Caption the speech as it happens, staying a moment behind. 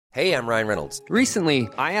Hey, I'm Ryan Reynolds. Recently,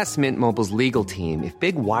 I asked Mint Mobile's legal team if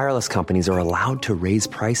big wireless companies are allowed to raise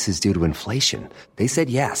prices due to inflation. They said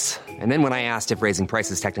yes. And then when I asked if raising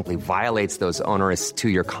prices technically violates those onerous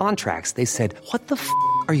two-year contracts, they said, "What the f***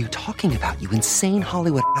 are you talking about, you insane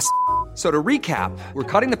Hollywood ass?" So to recap, we're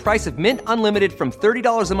cutting the price of Mint Unlimited from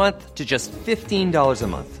 $30 a month to just $15 a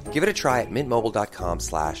month. Give it a try at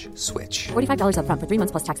mintmobile.com/switch. $45 up front for 3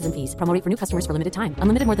 months plus taxes and fees. Promo rate for new customers for limited time.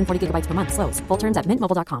 Unlimited more than 40 gigabytes per month. Slows full terms at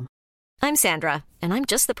mintmobile.com. I'm Sandra, and I'm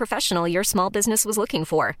just the professional your small business was looking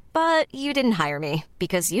for. But you didn't hire me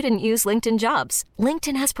because you didn't use LinkedIn Jobs.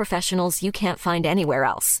 LinkedIn has professionals you can't find anywhere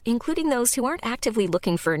else, including those who aren't actively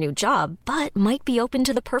looking for a new job, but might be open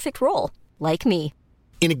to the perfect role, like me.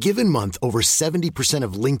 In a given month, over 70%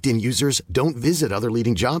 of LinkedIn users don't visit other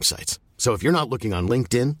leading job sites. So if you're not looking on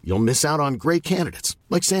LinkedIn, you'll miss out on great candidates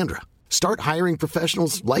like Sandra. Start hiring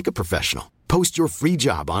professionals like a professional. Post your free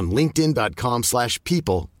job on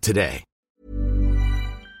linkedin.com/people today.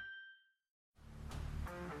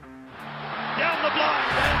 Down the blind,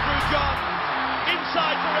 Andrew John.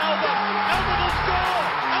 Inside for Albert. Albert will score.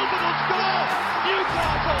 Albert will score.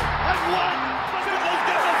 Newcastle have won. Fiddler's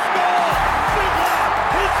going to score. Fiddler,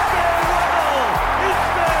 his farewell. His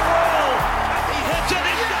farewell. And he hits it.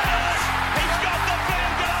 He's got it. He's got the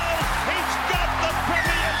field goal. He's got the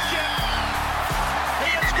premiership.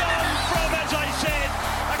 He has gone from, as I said,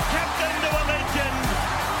 a captain to a legend.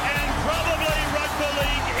 And probably rugby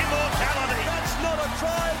league immortality. That's not a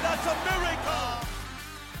try. That's a miracle.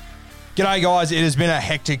 G'day guys, it has been a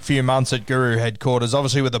hectic few months at Guru headquarters.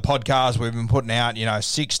 Obviously with the podcast, we've been putting out,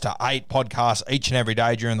 6 to 8 podcasts each and every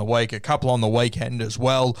day during the week, a couple on the weekend as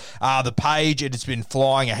well. The page, it has been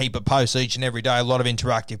flying, a heap of posts each and every day, a lot of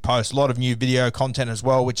interactive posts, a lot of new video content as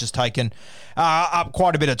well, which has taken up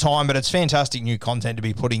quite a bit of time, but it's fantastic new content to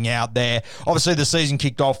be putting out there. Obviously the season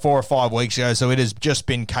kicked off 4 or 5 weeks ago, so it has just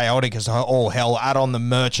been chaotic as all hell. Add on the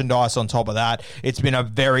merchandise on top of that. It's been a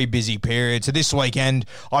very busy period. So this weekend,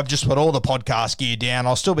 I've just put all the podcast gear down.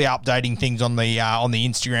 I'll still be updating things on the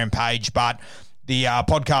Instagram page, but the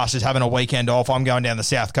podcast is having a weekend off. I'm going down the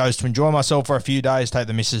South Coast to enjoy myself for a few days, take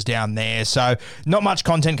the missus down there. So not much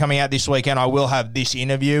content coming out this weekend. I will have this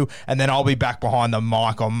interview, and then I'll be back behind the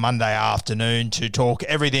mic on Monday afternoon to talk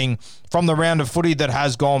everything from the round of footy that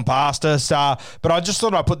has gone past us. But I just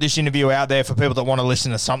thought I'd put this interview out there for people that want to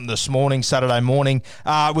listen to something this morning, Saturday morning,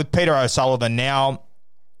 with Peter O'Sullivan. Now,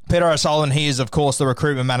 Peter O'Sullivan, he is, of course, the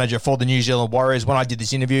recruitment manager for the New Zealand Warriors. When I did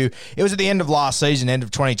this interview, it was at the end of last season, end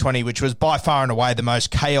of 2020, which was by far and away the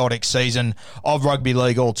most chaotic season of rugby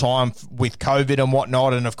league all time with COVID and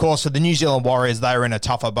whatnot. And, of course, for the New Zealand Warriors, they were in a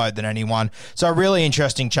tougher boat than anyone. So a really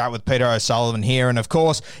interesting chat with Peter O'Sullivan here. And, of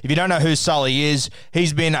course, if you don't know who Sully is,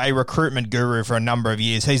 he's been a recruitment guru for a number of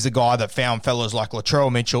years. He's the guy that found fellas like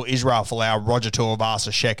Latrell Mitchell, Israel Folau, Roger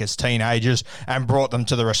Tuivasa-Sheck as teenagers and brought them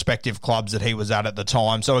to the respective clubs that he was at the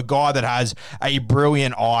time. So a guy that has a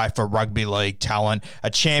brilliant eye for rugby league talent, a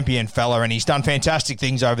champion fella, and he's done fantastic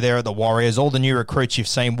things over there at the Warriors. All the new recruits you've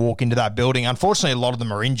seen walk into that building, unfortunately a lot of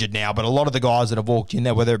them are injured now, but a lot of the guys that have walked in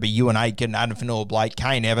there, whether it be Ewan Aitken, Adam Fanua-Blake,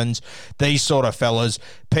 Kane Evans, these sort of fellas,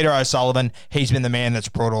 Peter O'Sullivan, he's been the man that's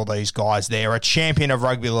brought all these guys there. A champion of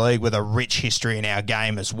rugby league with a rich history in our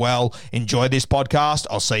game as well. Enjoy this podcast.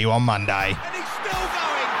 I'll see you on Monday. And he's still going.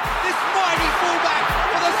 This mighty fullback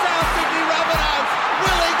for the South Sydney Rabbitohs.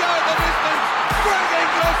 Will he go the distance? Greg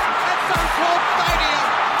Inglis at Suncorp Stadium.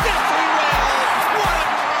 Yes, he will. What a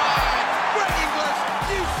try. Greg Inglis,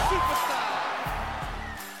 you superstar.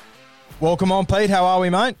 Welcome on, Pete. How are we,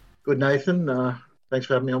 mate? Good, Nathan. Thanks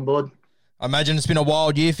for having me on board. I imagine it's been a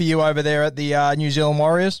wild year for you over there at the New Zealand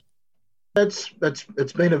Warriors. It's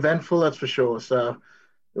been eventful, that's for sure. So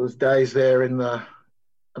there was days there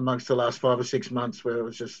amongst the last 5 or 6 months where it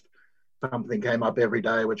was just something came up every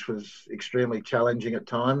day, which was extremely challenging at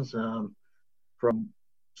times. From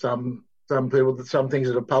some people, some things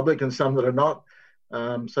that are public and some that are not.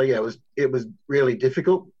 So yeah, it was really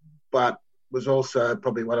difficult, but was also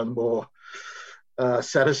probably one of the more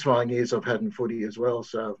satisfying years I've had in footy as well.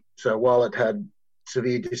 So while it had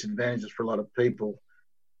severe disadvantages for a lot of people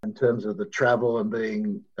in terms of the travel and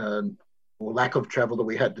being or lack of travel that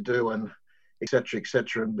we had to do and et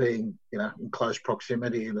cetera, and being in close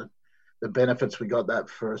proximity, and the benefits we got that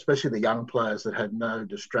for, especially the young players that had no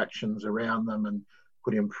distractions around them and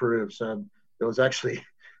could improve. So there was actually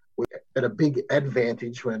at a big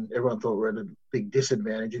advantage when everyone thought we were at a big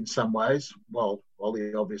disadvantage in some ways, while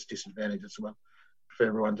the obvious disadvantage as well for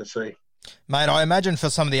everyone to see. Mate, I imagine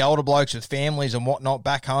for some of the older blokes with families and whatnot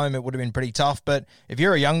back home, it would have been pretty tough. But if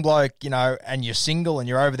you're a young bloke, and you're single and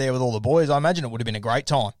you're over there with all the boys, I imagine it would have been a great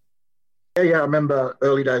time. Yeah, I remember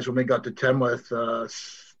early days when we got to Tamworth,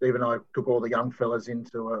 Steve and I took all the young fellas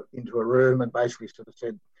into a room and basically sort of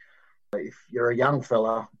said, if you're a young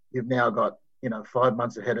fella, you've now got 5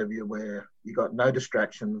 months ahead of you where you got no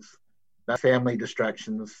distractions, no family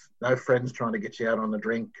distractions, no friends trying to get you out on the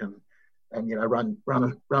drink and run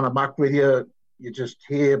amok with you. You're just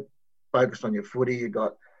here, focused on your footy. You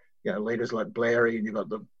got leaders like Blairy, and you've got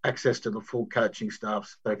the access to the full coaching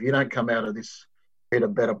staff. So if you don't come out of this a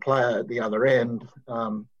better player at the other end,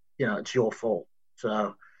 it's your fault.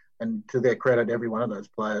 So, and to their credit, every one of those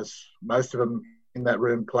players, most of them in that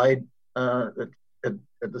room played at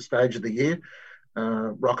the stage of the year.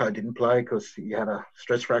 Rocco didn't play because he had a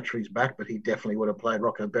stress fracture in his back, but he definitely would have played,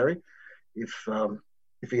 Rocco Berry, if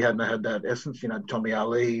he hadn't had that essence. Tommy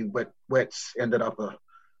Ali, Wets ended up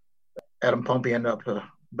Adam Pompey ended up a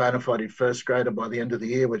bona fide first grader by the end of the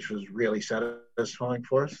year, which was really satisfying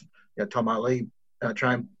for us. Tom Ali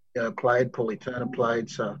played, Paulie Turner played,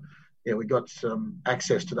 so we got some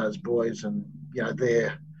access to those boys, and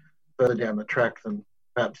they're further down the track than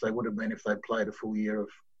perhaps they would have been if they played a full year of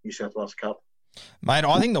New South Wales Cup. Mate,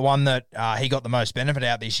 I think the one that he got the most benefit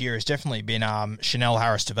out this year has definitely been Chanel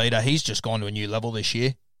Harris-Tavita. He's just gone to a new level this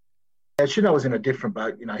year. Yeah, Chanel was in a different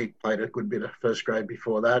boat. He played a good bit of first grade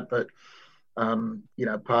before that, but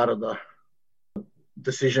part of the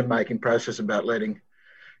decision-making process about letting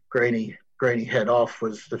Greeny head off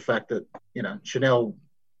was the fact that Chanel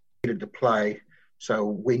needed to play, so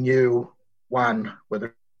we knew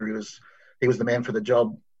whether he was the man for the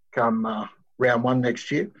job come round one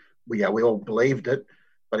next year. We all believed it,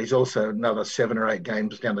 but he's also another 7 or 8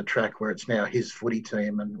 games down the track where it's now his footy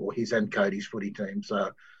team or his and Cody's footy team.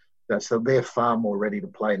 So they're far more ready to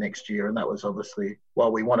play next year, and that was obviously why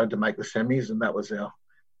we wanted to make the semis, and that was our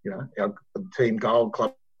team goal,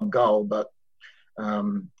 club goal. But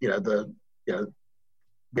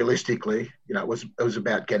realistically, it was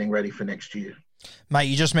about getting ready for next year. Mate,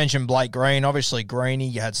 you just mentioned Blake Green. Obviously, Greeny,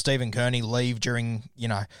 you had Stephen Kearney leave during,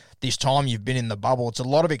 this time you've been in the bubble. It's a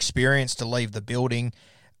lot of experience to leave the building.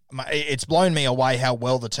 It's blown me away how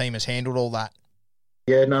well the team has handled all that.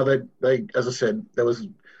 Yeah, no, they as I said, there was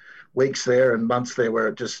weeks there and months there where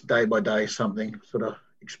it just day by day something sort of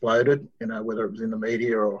exploded, whether it was in the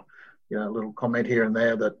media or, a little comment here and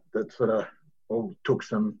there that sort of all took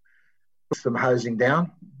some hosing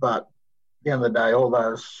down. But at the end of the day, all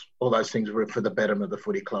those things were for the betterment of the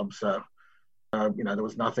footy club. So, there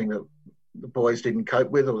was nothing that the boys didn't cope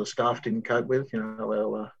with or the staff didn't cope with.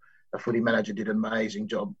 Our footy manager did an amazing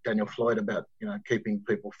job, Daniel Floyd, about, keeping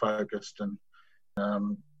people focused. And,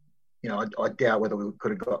 I doubt whether we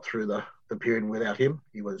could have got through the period without him.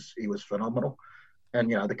 He was phenomenal. And,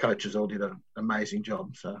 the coaches all did an amazing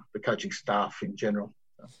job. So the coaching staff in general.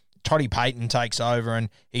 Toddy Payton takes over, and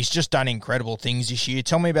he's just done incredible things this year.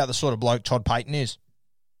 Tell me about the sort of bloke Todd Payton is.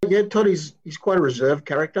 Yeah, he's quite a reserved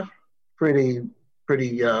character. Pretty,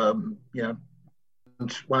 one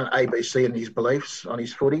ABC in his beliefs on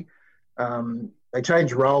his footy. They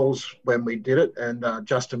changed roles when we did it, and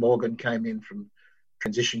Justin Morgan came in from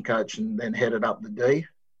transition coach and then headed up the D,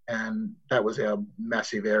 and that was our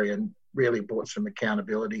massive area and really brought some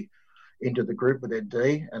accountability into the group with their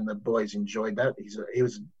D, and the boys enjoyed that. He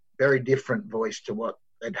was a very different voice to what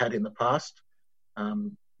they'd had in the past.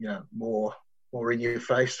 More in your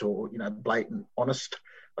face or, blatant, honest,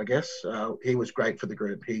 I guess. He was great for the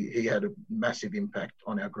group. He had a massive impact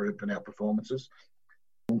on our group and our performances.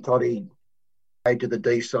 And Toddy played to the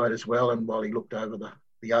D side as well, and while he looked over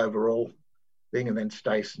the overall thing, and then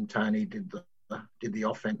Stace and Tony did the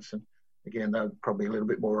offense, and again they were probably a little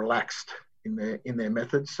bit more relaxed in their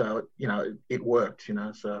methods, so it worked.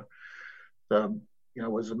 So it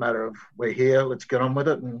was a matter of, we're here, let's get on with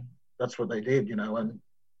it, and that's what they did. And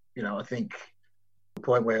I think the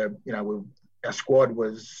point where our squad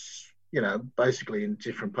was basically in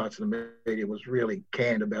different parts of the media was really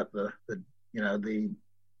canned about the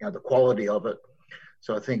quality of it.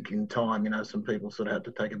 So I think in time, some people sort of had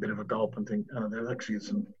to take a bit of a gulp and think, oh, there are actually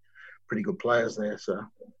some pretty good players there. So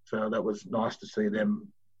that was nice to see them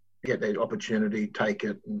get their opportunity, take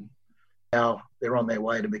it, and now they're on their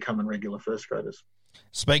way to becoming regular first graders.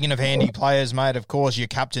 Speaking of handy players, mate, of course, your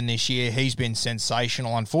captain this year, he's been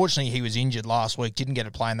sensational. Unfortunately, he was injured last week, didn't get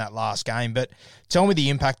to play in that last game. But tell me the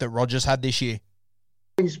impact that Rogers had this year.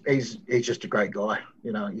 He's just a great guy.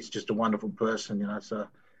 He's just a wonderful person. So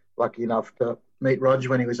lucky enough to meet Roger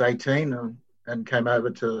when he was 18 and came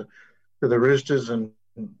over to the Roosters, and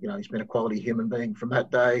he's been a quality human being from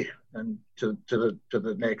that day and to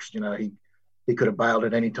the next. He could have bailed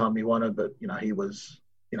at any time he wanted, but he was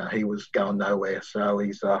going nowhere. So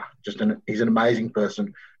he's he's an amazing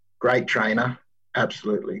person, great trainer,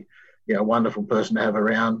 absolutely, wonderful person to have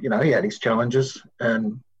around. He had his challenges,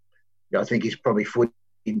 and I think he's probably footing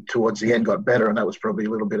towards the end got better, and that was probably a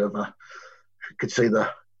little bit of a could see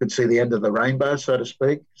the end of the rainbow, so to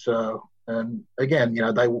speak. So, and again,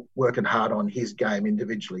 they working hard on his game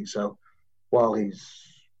individually. So while he's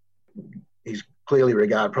clearly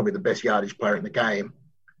regarded probably the best yardage player in the game,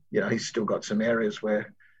 he's still got some areas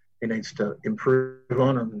where he needs to improve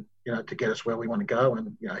on and, to get us where we want to go.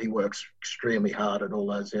 And, he works extremely hard at all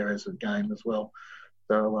those areas of the game as well.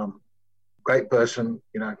 So, great person,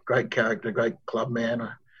 great character, great club man.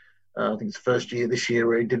 I think it's the first year this year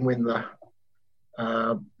where he didn't win the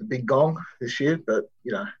big gong this year, but,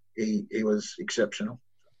 he was exceptional.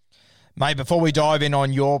 Mate, before we dive in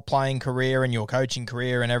on your playing career and your coaching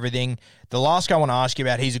career and everything, the last guy I want to ask you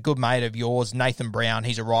about, he's a good mate of yours, Nathan Brown.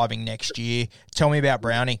 He's arriving next year. Tell me about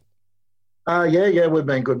Brownie. Yeah, we've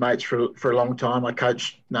been good mates for a long time. I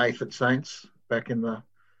coached Nath at Saints back in the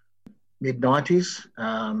mid-90s.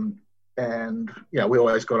 And, we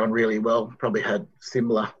always got on really well, probably had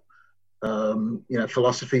similar,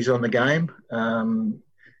 philosophies on the game.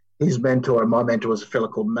 His mentor and my mentor was a fellow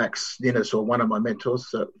called Max Ninnis, or one of my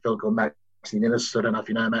mentors, a fellow called Max Ninnis. I don't know if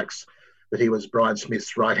you know Max, but he was Brian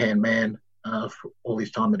Smith's right-hand man for all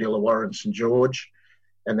his time at Illawarra and St George.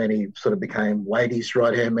 And then he sort of became Wadey's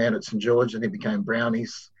right-hand man at St George, and he became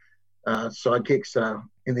Brownie's sidekick. So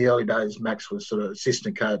in the early days, Max was sort of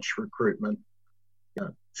assistant coach, recruitment,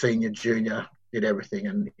 senior, junior, did everything.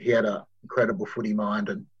 And he had an incredible footy mind.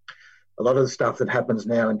 And a lot of the stuff that happens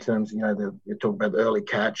now in terms of, you talk about the early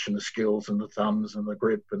catch and the skills and the thumbs and the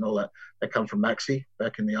grip and all that come from Maxie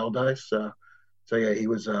back in the old days. So yeah, he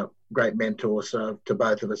was a great mentor to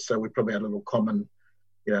both of us. So we probably had a little common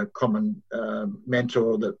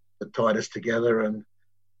mentor that tied us together. And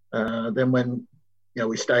then when,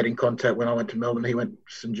 we stayed in contact when I went to Melbourne, he went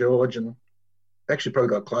to St George, and actually probably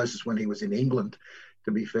got closest when he was in England,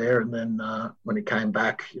 to be fair. And then when he came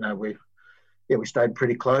back, we stayed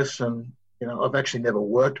pretty close. And, I've actually never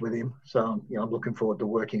worked with him. So, I'm looking forward to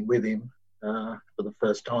working with him for the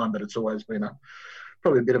first time. But it's always been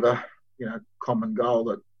probably a bit of a, common goal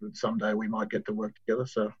that someday we might get to work together.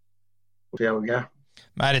 So we'll see how we go.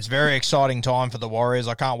 Mate, it's a very exciting time for the Warriors.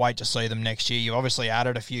 I can't wait to see them next year. You obviously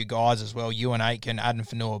added a few guys as well. Ewan Aitken, Adam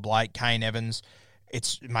Fanua-Blake, Kane Evans.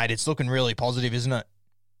 It's looking really positive, isn't it?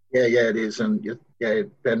 Yeah, it is. And,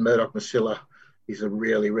 Ben Murdoch-Masila, he's a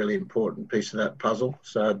really, really important piece of that puzzle.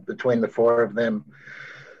 So between the four of them,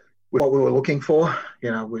 what we were looking for,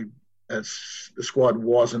 the squad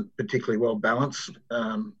wasn't particularly well balanced.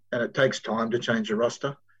 And it takes time to change a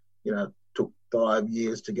roster. It took 5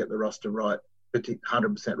 years to get the roster right,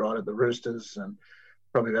 100% right at the Roosters, and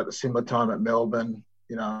probably about the similar time at Melbourne.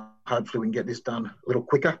 Hopefully we can get this done a little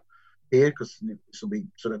quicker here, because this will be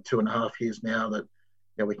sort of 2.5 years now that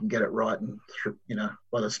we can get it right, and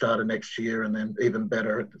by the start of next year, and then even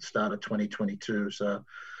better at the start of 2022. So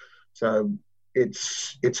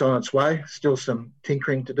it's on its way. Still some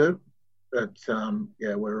tinkering to do, but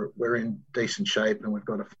we're in decent shape, and we've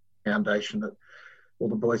got a foundation that all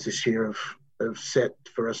the boys this year have set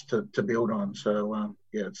for us to build on. So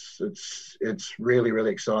it's really,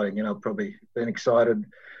 really exciting. I've probably been excited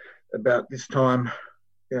about this time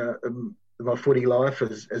of my footy life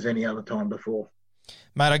as any other time before.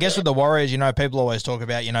 Mate, I guess with the Warriors, people always talk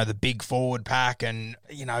about, the big forward pack and,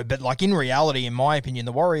 but like in reality, in my opinion,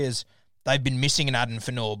 the Warriors, they've been missing an Adam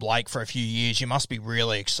Fanua-Blake for a few years. You must be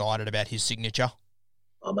really excited about his signature.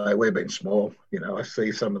 Oh, mate, we've been small. I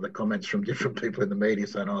see some of the comments from different people in the media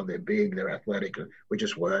saying, they're big, they're athletic. We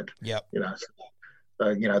just weren't. Yep.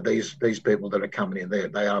 So, these people that are coming in there,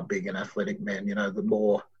 they are big and athletic men, the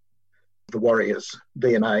more the Warriors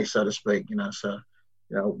DNA, so to speak, So,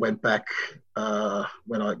 went back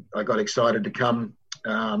when I got excited to come,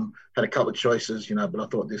 had a couple of choices, but I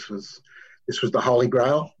thought this was the holy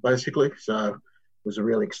grail, basically. So it was a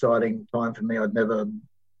really exciting time for me. I'd never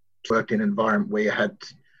worked in an environment where you had,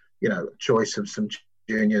 a choice of some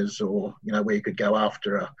juniors, or, where you could go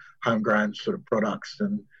after a homegrown sort of products.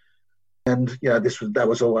 And that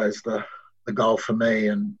was always the goal for me.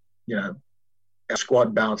 And, our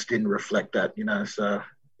squad balance didn't reflect that, so,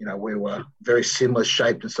 we were very similar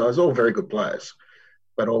shaped and size, all very good players,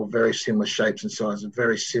 but all very similar shapes and sizes,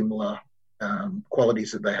 very similar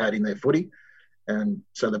qualities that they had in their footy. And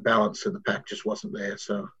so the balance of the pack just wasn't there.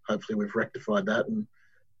 So hopefully we've rectified that. And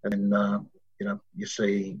then, you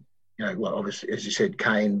see, obviously, as you said,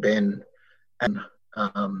 Kane, Ben, and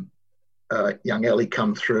young Ellie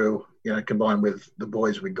come through, combined with the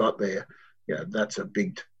boys we got there. That's a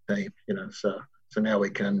big team, So now we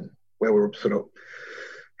can, where we're sort of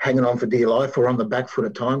hanging on for dear life or on the back foot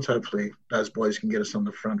at times, hopefully those boys can get us on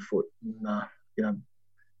the front foot and,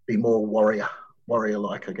 be more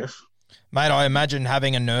warrior-like, I guess. Mate, I imagine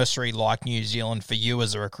having a nursery like New Zealand for you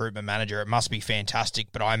as a recruitment manager, it must be fantastic,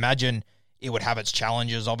 but I imagine it would have its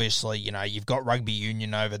challenges. Obviously, you know, you've got rugby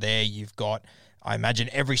union over there. You've got, I imagine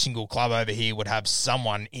every single club over here would have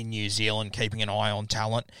someone in New Zealand keeping an eye on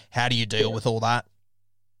talent. How do you deal with all that?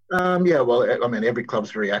 Well, I mean, every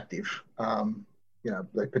club's very active. You know,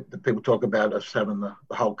 the people talk about us having the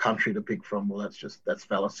whole country to pick from. Well, that's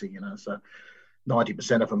fallacy, you know. So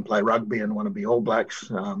 90% of them play rugby and want to be All Blacks.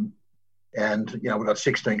 And, you know, we've got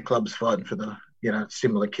 16 clubs fighting for the, you know,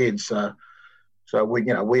 similar kids. So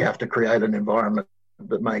we have to create an environment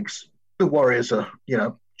that makes the Warriors a, you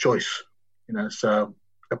know, choice, you know, so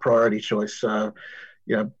a priority choice. So,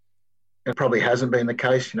 you know, it probably hasn't been the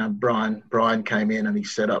case. You know, Brian came in and he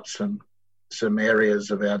set up some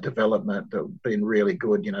areas of our development that have been really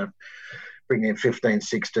good, you know, bringing in 15,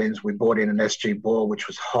 16s. We brought in an SG ball, which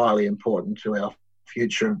was highly important to our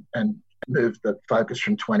future, and moved the focus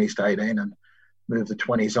from 20s to 18 and moved the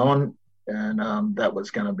 20s on. And that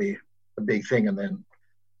was going to be a big thing. And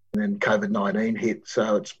then COVID-19 hit.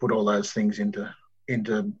 So it's put all those things into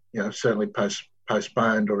you know, certainly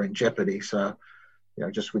postponed or in jeopardy. So, you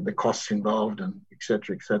know, just with the costs involved and et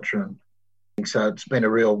cetera, et cetera. And so it's been a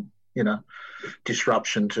real, you know,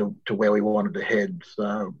 disruption to where we wanted to head.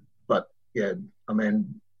 So, but yeah, I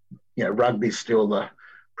mean, you know, rugby's still the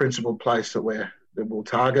principal place that we'll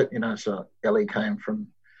target, you know. So Ellie came from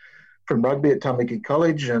rugby at Tamaki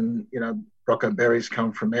College, and, you know, Rocco Berry's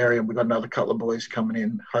come from area, and we've got another couple of boys coming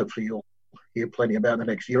in. Hopefully you'll hear plenty about in the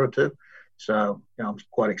next year or two. So, you know, I'm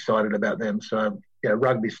quite excited about them. So, yeah,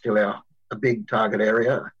 rugby's still a big target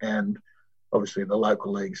area, and obviously the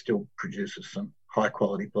local league still produces some high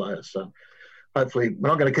quality players. So hopefully we're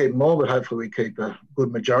not going to keep them all, but hopefully we keep a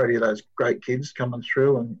good majority of those great kids coming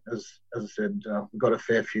through. And as I said, we've got a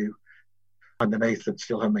fair few underneath that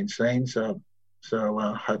still haven't been seen. So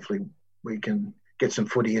hopefully we can get some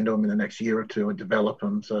footy into them in the next year or two and develop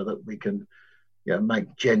them so that we can, you know,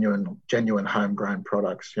 make genuine homegrown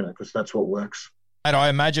products, you know, because that's what works. And I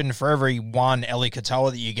imagine for every one Ellie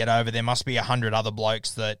Katoa that you get over, there must be 100 other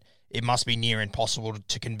blokes that it must be near impossible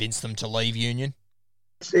to convince them to leave Union.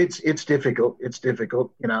 It's difficult. It's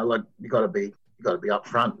difficult. You know, like you got to be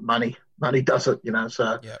upfront. Money does it. You know,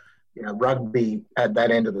 so yeah. You know, rugby at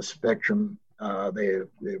that end of the spectrum, they're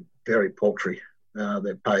very paltry.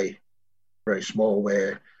 They pay very small.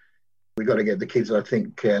 Where we got to get the kids, I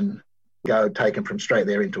think, can go take them from straight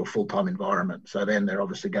there into a full-time environment. So then they're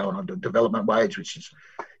obviously going on to development wage, which is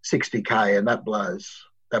 $60K, and that blows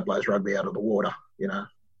rugby out of the water, you know.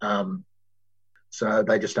 So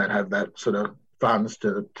they just don't have that sort of funds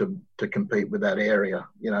to compete with that area,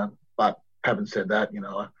 you know. But having said that, you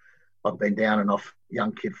know, I've been down and off a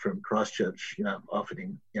young kid from Christchurch, you know, offered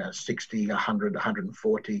him, you know, 60, 100,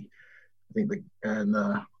 140. I think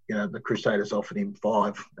you know, the Crusaders offered him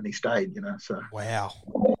 5 and he stayed, you know. So wow.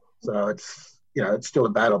 So it's, you know, it's still a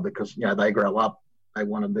battle because, you know, they grow up, they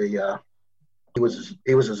want to be, he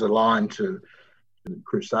was as aligned to the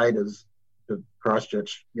Crusaders, to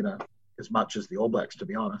Christchurch, you know, as much as the All Blacks, to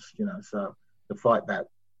be honest, you know. So to fight that,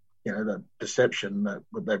 you know, the deception that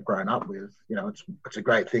they've grown up with, you know, it's a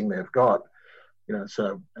great thing they've got, you know.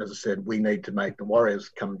 So as I said, we need to make the Warriors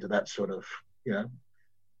come to that sort of, you know,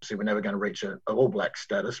 see, we're never going to reach an All Black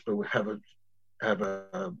status, but we have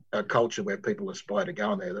a culture where people aspire to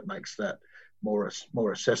go in there that makes that more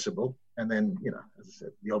accessible. And then, you know, as I said,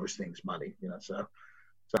 the obvious thing is money, you know. So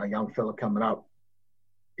a young fella coming up,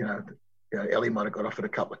 you know, Ellie might have got offered a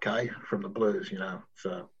couple of K from the Blues, you know.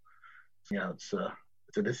 So, you know, it's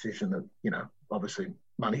a decision that, you know, obviously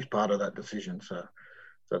money's part of that decision. So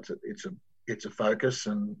it's a focus,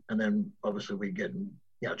 and then obviously we get,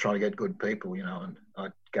 you know, try to get good people, you know, and I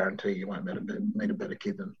guarantee you won't meet a better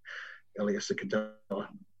kid than Elias Katoa.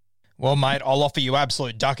 Well, mate, I'll offer you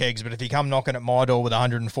absolute duck eggs, but if you come knocking at my door with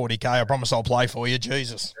 140K, I promise I'll play for you.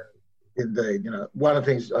 Jesus. Indeed. You know, one of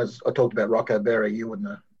the things I talked about, Rocco Berry, you wouldn't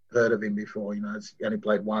have heard of him before. You know, he only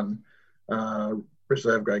played one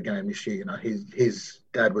reserve grade game this year. You know, his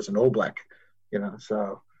dad was an All Black, you know,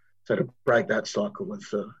 so to break that cycle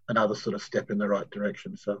was another sort of step in the right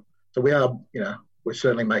direction. So we are, you know, we're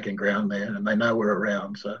certainly making ground there, and they know we're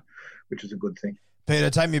around, so which is a good thing. Peter,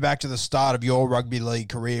 take me back to the start of your rugby league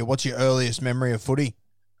career. What's your earliest memory of footy?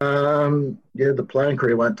 The playing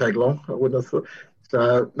career won't take long, I wouldn't have thought.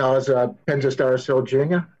 So, no, I was a Penzance RSL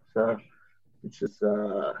junior, so it's just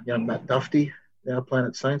young Matt Dufty now playing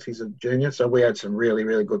at Saints. He's a junior, so we had some really,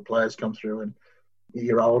 really good players come through, and a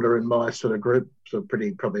year older in my sort of group, so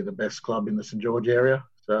probably the best club in the St George area.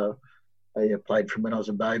 So I played from when I was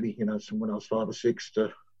a baby, you know, from when I was 5 or 6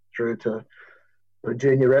 through to the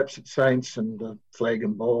junior reps at Saints and flag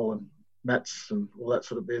and ball, and mats and all that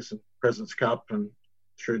sort of biz, and President's Cup and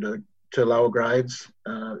through to lower grades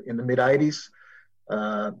in the mid-'80s.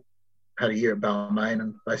 Had a year at Balmain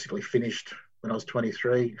and basically finished when I was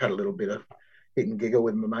 23. Had a little bit of hit and giggle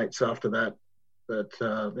with my mates after that, but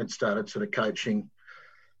then started sort of coaching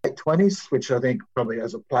late 20s, which I think probably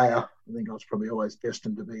as a player, I think I was probably always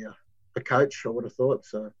destined to be a coach, I would have thought.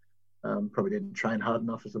 So probably didn't train hard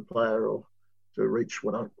enough as a player or to reach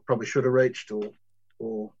what I probably should have reached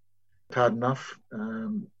or hard enough.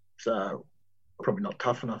 So probably not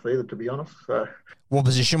tough enough either, to be honest. So What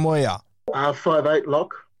position were you? 5'8"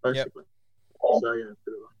 lock, basically. Yep. So yeah,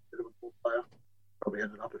 bit of a ball player. Probably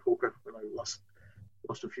ended up at hooker when I lost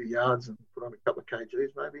a few yards and put on a couple of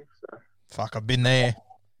kgs maybe. So Fuck, I've been there.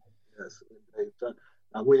 yes, indeed. So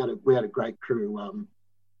we had a great crew.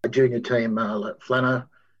 A junior team, like Flano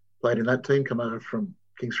played in that team. Come over from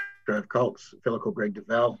Kingsgrove Colts. A fellow called Greg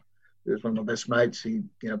Duval. He was one of my best mates. He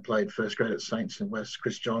played first grade at Saints in West.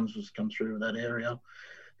 Chris Johns was come through that area.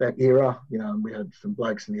 That era, and we had some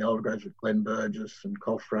blokes in the older grades with Glenn Burgess and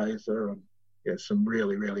Cole Fraser, and some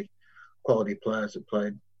really, really quality players that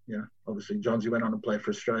played. Obviously Johnsy went on to play for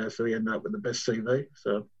Australia, so he ended up with the best CV.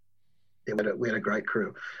 So we had a great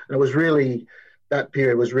crew, and it was really, that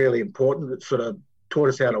period was really important. It sort of taught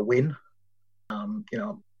us how to win.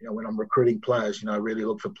 When I'm recruiting players, I really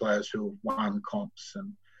look for players who have won comps,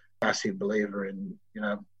 and massive believer in,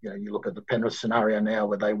 you look at the Penrith scenario now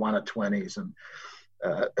where they won at 20s, and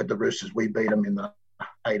at the Roosters, we beat them in the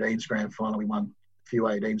 18s grand final. We won a few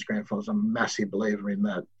 18s grand finals. I'm a massive believer in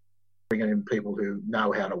that. Bringing in people who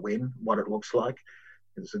know how to win, what it looks like,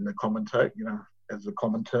 is in the commentate, as the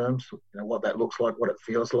common terms, what that looks like, what it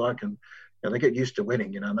feels like. And they get used to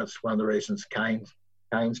winning, and that's one of the reasons Kane's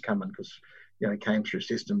coming, because, he came through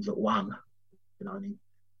systems that won, and he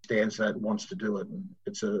stands that, wants to do it. And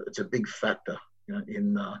it's a big factor,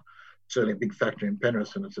 certainly a big factor in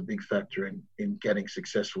Penrith, and it's a big factor in getting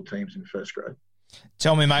successful teams in first grade.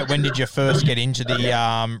 Tell me, mate, when did you first get into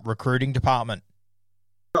the recruiting department?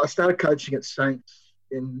 I started coaching at Saints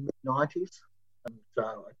in the mid-'90s. And so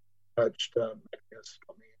I coached, got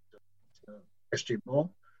me into SG Ball,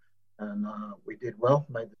 and we did well,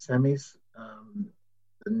 made the semis.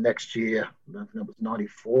 The next year, I think it was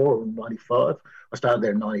 94 or 95. I started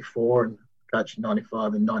there in 94 and coached in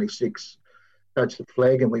 95 and 96. Coached the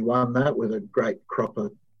flag, and we won that with a great crop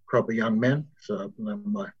of young men. So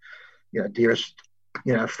my dearest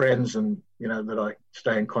friends and that I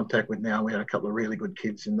stay in contact with now. We had a couple of really good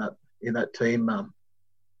kids in that team.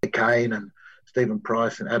 Kane and Stephen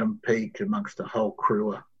Price and Adam Peake, amongst a whole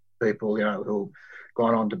crew of people who've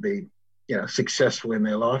gone on to be successful in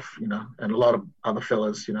their life. And a lot of other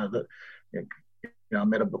fellas that I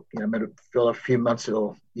met a fella a few months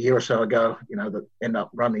or a year or so ago, that end up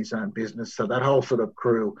running his own business. So that whole sort of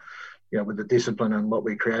crew, with the discipline and what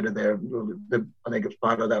we created there, I think it's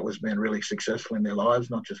part of that was being really successful in their lives,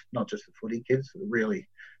 not just the footy kids. It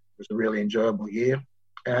was a really enjoyable year.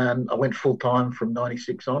 And I went full time from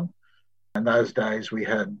 96 on. And those days we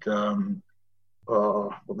had,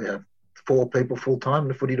 we had 4 people full time in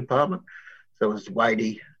the footy department. So it was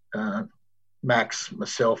Wadey, Max,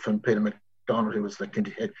 myself, and Peter McDonald, who was the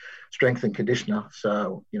head strength and conditioner.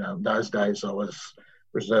 So, those days I was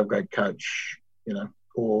reserve grade coach,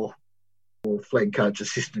 or flag coach,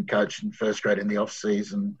 assistant coach in first grade in the off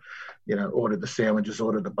season, ordered the sandwiches,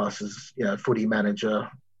 ordered the buses, footy manager,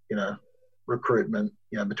 recruitment,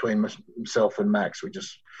 between myself and Max, you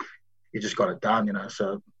just got it done,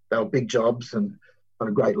 So they were big jobs and on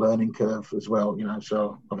a great learning curve as well,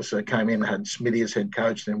 So obviously I came in, had Smithy as head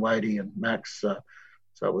coach, then Wadey and Max. So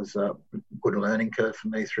it was a good learning curve for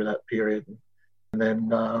me through that period. And then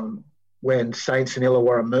when Saints and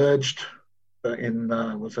Illawarra merged in,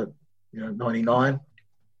 99,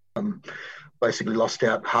 basically lost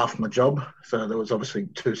out half my job. So there was obviously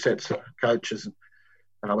 2 sets of coaches,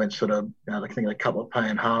 and I went sort of, I think a couple of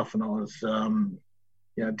paying half, and I was,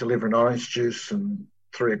 delivering orange juice and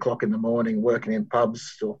 3 o'clock in the morning, working in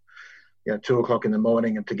pubs till, 2 o'clock in the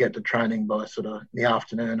morning, and to get to training by sort of the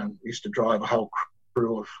afternoon. And used to drive a whole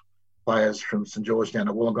crew of players from St George down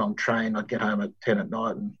to Wollongong train. I'd get home at 10 at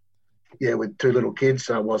night, and with 2 little kids,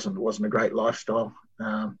 so it wasn't a great lifestyle.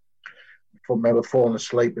 I remember falling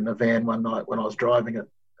asleep in the van one night when I was driving it,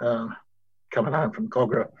 coming home from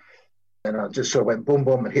Cogra, and I just sort of went boom,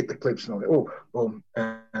 boom, and hit the clips, and I went, oh, boom.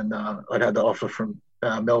 And I'd had the offer from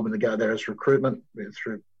Melbourne to go there as recruitment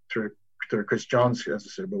through Chris Johns. As I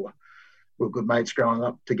said, we were good mates growing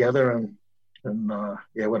up together, and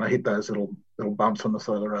when I hit those little bumps on the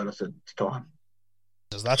side of the road, I said, it's time.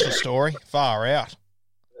 That's the story. Far out.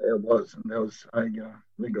 It was, and there was, I think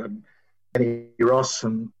I had Eddie Ross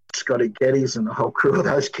and Scotty Geddes and the whole crew of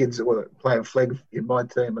those kids that were playing flag in my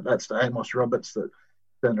team at that stage, Amos Roberts, that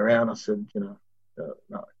turned around. I said, no,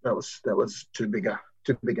 that was too big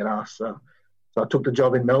an ask. So I took the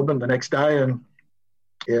job in Melbourne the next day, and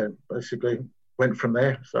basically went from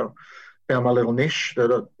there. So found my little niche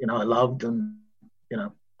that I loved, and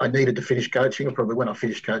I needed to finish coaching. When I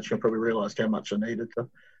finished coaching, I probably realised how much I needed to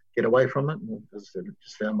get away from it. And as I said, I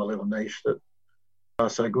just found my little niche that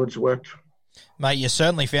so good's worked. Mate, you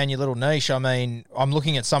certainly found your little niche. I mean, I'm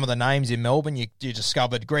looking at some of the names in Melbourne. You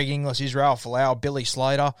discovered Greg Inglis, Israel Folau, Billy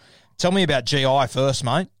Slater. Tell me about GI first,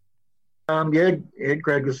 mate. Greg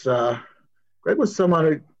was someone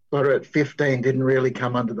who, sort of at 15, didn't really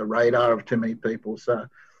come under the radar of too many people. So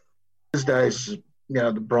those days,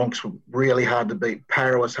 the Bronx were really hard to beat.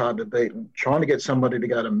 Para was hard to beat. And trying to get somebody to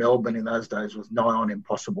go to Melbourne in those days was nigh on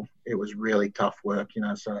impossible. It was really tough work,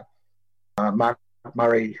 So Mark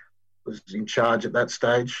Murray was in charge at that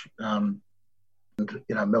stage.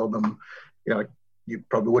 Melbourne, you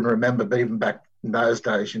probably wouldn't remember, but even back in those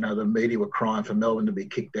days, the media were crying for Melbourne to be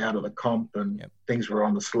kicked out of the comp, and things were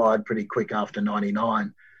on the slide pretty quick after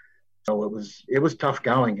 99. So it was tough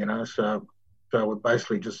going, So it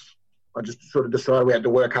basically I just sort of decided we had to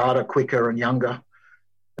work harder, quicker, and younger,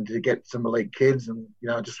 and to get some elite kids. And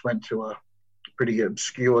I just went to a pretty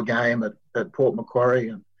obscure game at Port Macquarie,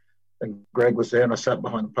 and Greg was there, and I sat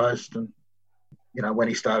behind the post. And when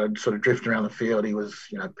he started sort of drifting around the field, he was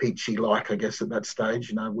Peachy-like, I guess, at that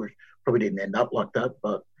stage. We probably didn't end up like that,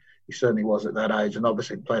 but he certainly was at that age, and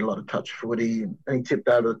obviously played a lot of touch footy. And he tipped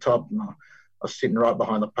over the top, and I was sitting right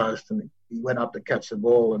behind the post, and he went up to catch the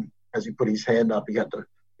ball, and as he put his hand up, he had to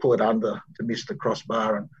pull it under to miss the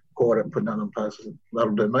crossbar, and caught it and put it on the post. I said,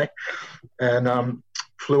 that'll do me. And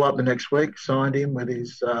flew up the next week, signed him with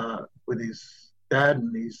his dad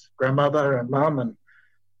and his grandmother and mum,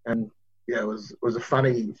 and it was a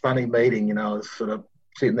funny meeting. I was sort of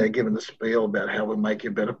sitting there giving the spiel about how we'll make you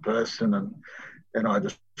a better person, and I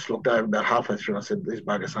just looked over about halfway through, and I said, these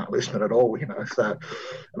buggers aren't listening at all, So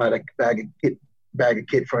I had a bag of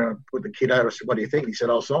kit for him, and put the kid over. I said, what do you think? He said,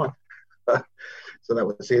 I'll sign. So that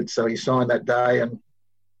was it. So he signed that day, and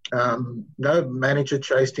no manager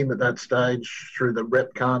chased him at that stage through the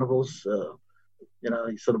rep carnivals.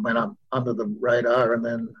 He sort of went up under the radar, and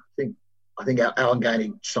then I think Alan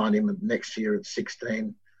Gainey signed him next year at 16.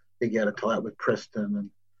 I think he had a tie-up with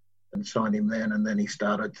Preston and signed him then, and then he just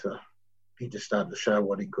started to show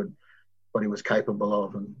what he was capable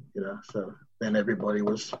of, and so then everybody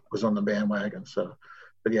was on the bandwagon. So,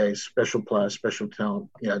 but he's a special player, special talent.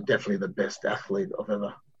 Definitely the best athlete I've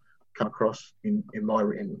ever come across in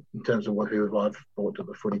terms of who I've brought to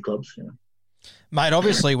the footy clubs. Mate,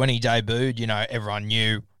 obviously when he debuted, everyone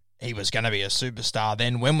knew he was going to be a superstar.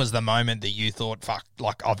 Then when was the moment that you thought, fuck,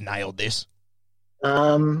 like I've nailed this?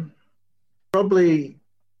 Probably,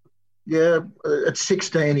 at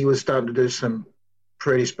 16 he was starting to do some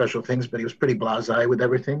pretty special things, but he was pretty blasé with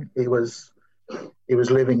everything. He was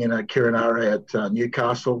living in a Kirinara at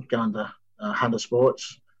Newcastle, going to Hunter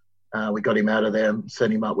Sports. We got him out of there and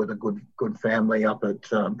set him up with a good family up at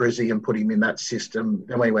Brizzy and put him in that system.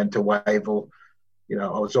 Then when he went to Wavell, I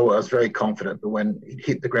was very confident, but when he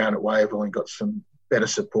hit the ground at Wavell and got some better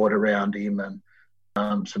support around him and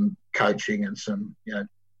some coaching and some,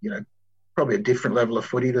 probably a different level of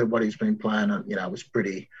footy than what he's been playing. It was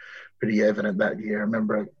pretty evident that year. I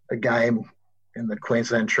remember a game in the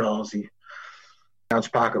Queensland trials. Bounce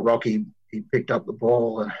Park at Rocky, he picked up the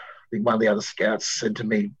ball, and I think one of the other scouts said to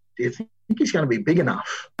me, do you think he's going to be big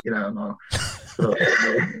enough? Because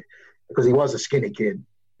he was a skinny kid.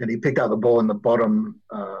 And he picked up the ball in the bottom,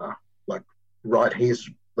 his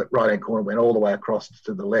right-hand corner, went all the way across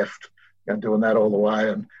to the left, doing that all the way,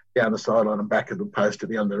 and down the sideline and back of the post to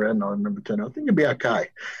the under end. I remember turning, I think he'll be okay.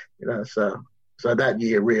 So that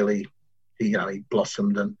year really, he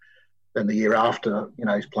blossomed. And then the year after,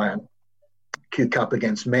 he's playing Q Cup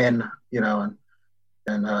against men, and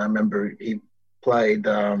I remember he played,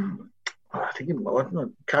 I can't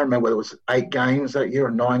remember whether it was 8 games that year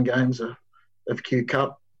or 9 games of Q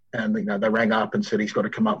Cup. And they rang up and said he's got to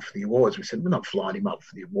come up for the awards. We said, we're not flying him up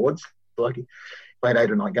for the awards. Like, he played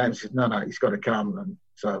 8 or 9 games. He said, no, he's got to come. And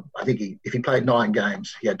so I think if he played 9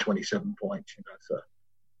 games, he had 27 points.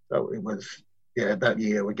 So it was, that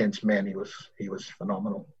year against men, he was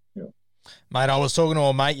phenomenal. Mate, I was talking to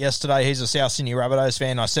a mate yesterday. He's a South Sydney Rabbitohs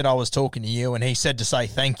fan. I said I was talking to you, and he said to say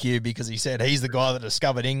thank you because he said he's the guy that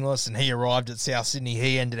discovered Inglis, and he arrived at South Sydney.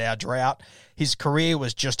 He ended our drought. His career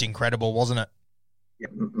was just incredible, wasn't it?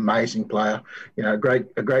 Amazing player, a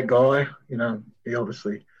great guy. He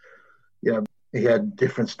obviously, he had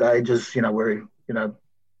different stages, where he, in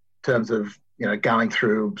terms of, going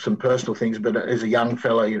through some personal things, but as a young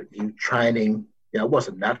fellow, you training, it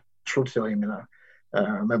wasn't natural to him. I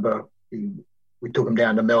remember we took him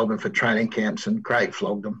down to Melbourne for training camps, and Craig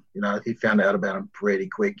flogged him. He found out about him pretty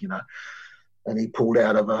quick. And he pulled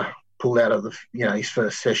out of the his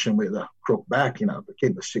first session with a crook back. The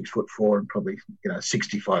kid was 6'4" and probably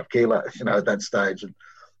 65 kilos. At that stage,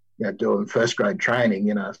 and doing first grade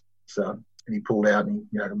training. So. And he pulled out, and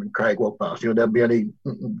when Craig walked past, "You'll never be any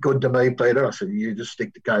good to me, Peter." I said, "You just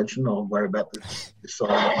stick to coaching. I'll worry about this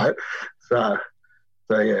side of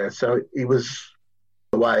it." So he was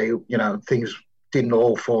the way, things didn't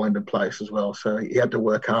all fall into place as well. So he had to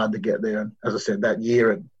work hard to get there. And as I said, that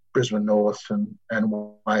year at Brisbane North and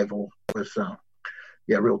Wavell was a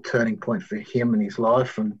real turning point for him in his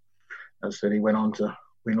life. And as I said, he went on to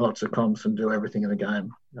win lots of comps and do everything in the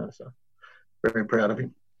game. So very proud of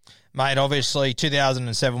him. Mate, obviously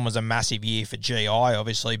 2007 was a massive year for GI,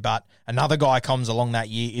 obviously, but another guy comes along that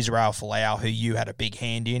year, Israel Folau, who you had a big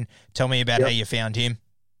hand in. Tell me about how you found him.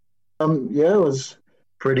 It was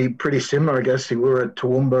pretty similar, I guess. We were at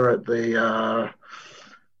Toowoomba at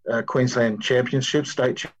the Queensland Championships,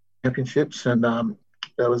 state championships, and I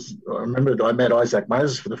remember I met Isaac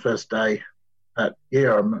Moses for the first day that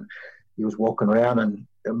year. He was walking around, and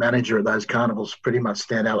the manager at those carnivals pretty much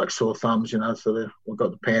stand out like sore thumbs, so they've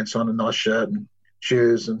got the pants on, a nice shirt and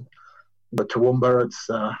shoes. And but Toowoomba, it's,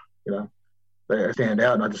 they stand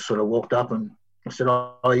out. And I just sort of walked up and I said,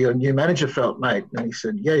 "Oh, you're a new manager, Felt, mate?" And he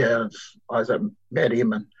said, Yeah. Isaac met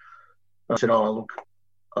him, and I said, "Oh, look,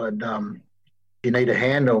 you need a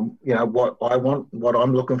hand on, what I want, what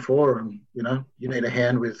I'm looking for. And, you need a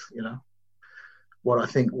hand with, what I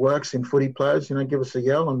think works in footy players, give us a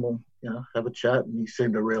yell and we'll, have a chat." And he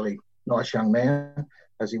seemed a really nice young man,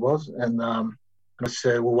 as he was. And I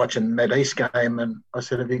said, we're watching Med East game, and I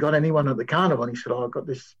said, "Have you got anyone at the carnival?" And he said, "Oh, I've got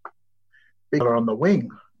this big fella on the wing."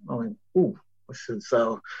 I went, "Ooh." I said,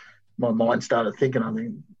 so my mind started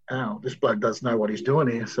thinking, this bloke does know what he's doing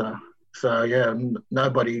here. So yeah,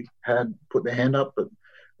 nobody had put their hand up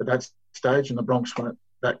at that stage, and the Bronx weren't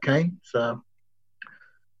that keen. So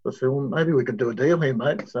I said, "Well, maybe we could do a deal here,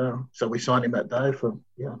 mate." So we signed him that day for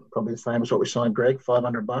probably the same as what we signed Greg,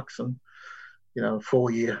 $500, and a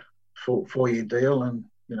 4-year deal, and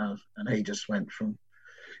and he just went from.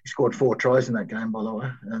 He scored 4 tries in that game, by the way,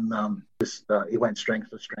 and he went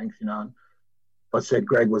strength to strength, And I said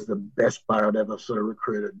Greg was the best player I'd ever sort of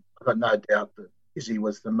recruited. I've got no doubt that Izzy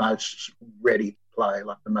was the most ready to play,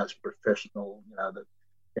 like the most professional.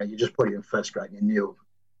 You just put him in first grade, and you knew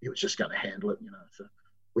he was just going to handle it. So.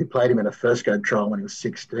 We played him in a first grade trial when he was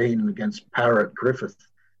 16 against Parrot Griffith,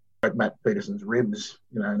 broke Matt Peterson's ribs,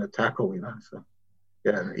 in a tackle, So,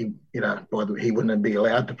 he, by the way, he wouldn't be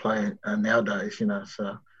allowed to play nowadays,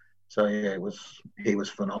 So he was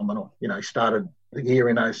phenomenal. He started the year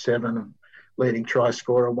in 2007, leading try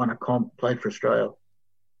scorer, won a comp, played for Australia.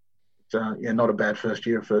 So, not a bad first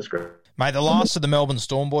year of first grade. Mate, the last of the Melbourne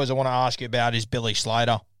Storm boys I want to ask you about is Billy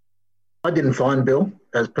Slater. I didn't find Bill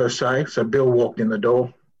as per se. So Bill walked in the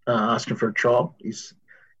door asking for a trial. His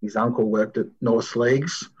uncle worked at North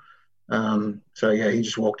Leagues. He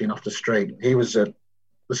just walked in off the street. He was at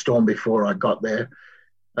the Storm before I got there.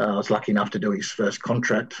 I was lucky enough to do his first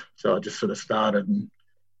contract. So I just sort of started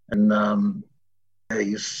and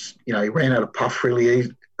he ran out of puff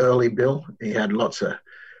really early, Bill. He had lots of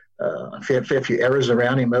a fair few errors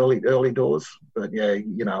around him early doors. But,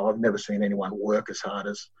 I've never seen anyone work as hard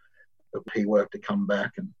as he worked to come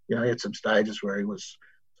back. And, he had some stages where he was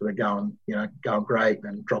sort of going great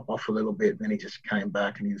and drop off a little bit. And then he just came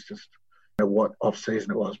back, and he was just, what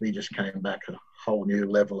off-season it was, but he just came back a whole new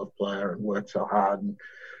level of player and worked so hard. And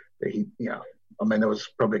he, there was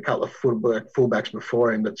probably a couple of fullbacks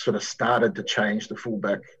before him that sort of started to change the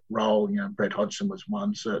fullback role. Brett Hodgson was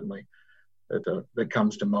one, certainly, that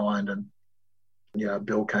comes to mind. And,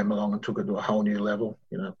 Bill came along and took it to a whole new level,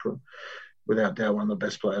 without doubt one of the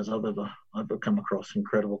best players I've ever come across.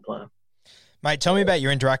 Incredible player. Mate, tell me about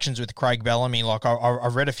your interactions with Craig Bellamy. Like,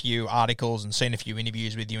 I've read a few articles and seen a few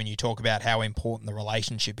interviews with you, and you talk about how important the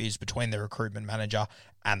relationship is between the recruitment manager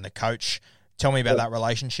and the coach. Tell me about that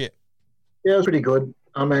relationship. Yeah, it was pretty good.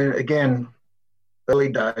 Again, early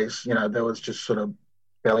days, there was just sort of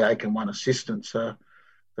Bellyache and one assistant. So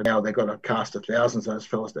now they've got a cast of thousands of those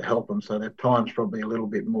fellas to help them. So their time's probably a little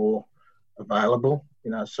bit more available,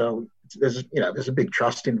 So there's a big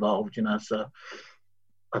trust involved, So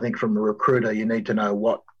I think from the recruiter, you need to know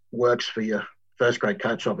what works for your first grade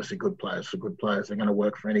coach. Obviously, good players are good players. They're going to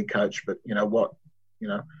work for any coach. But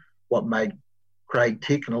what made Craig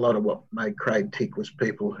tick, and a lot of what made Craig tick was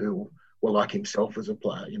people who were like himself as a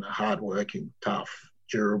player. Hardworking, tough,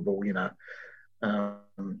 durable.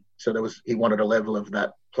 So he wanted a level of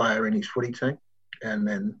that player in his footy team. And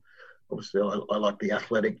then obviously I like the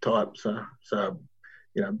athletic type. So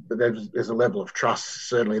but there's a level of trust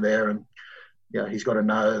certainly there. And, he's got to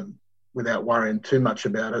know without worrying too much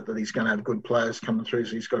about it that he's going to have good players coming through.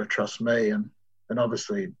 So he's got to trust me. And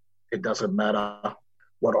obviously it doesn't matter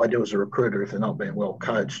what I do as a recruiter if they're not being well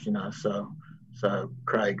coached, So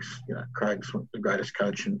Craig's the greatest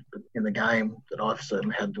coach in the game that I've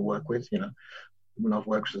certainly had to work with, When I've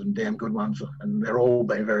worked with some damn good ones, and they're all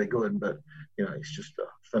been very good, but, he's just a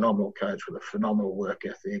phenomenal coach with a phenomenal work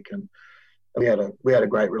ethic. And we had a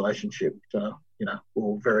great relationship. We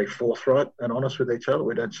were very forthright and honest with each other.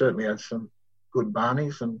 We'd certainly had some good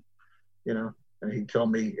barneys, and, and he'd tell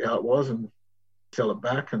me how it was and tell it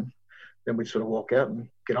back, and then we'd sort of walk out and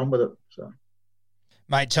get on with it. So,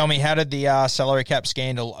 mate, tell me, how did the salary cap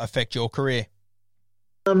scandal affect your career?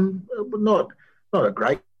 Not a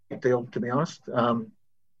great deal, to be honest.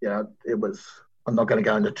 It was. I'm not going to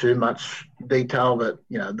go into too much detail, but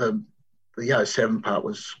the 07 part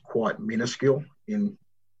was quite minuscule in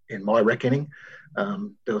my reckoning.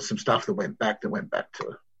 There was some stuff that went back to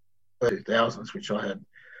the 2000s, which I had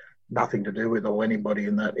nothing to do with, or anybody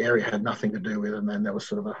in that area had nothing to do with. And then there was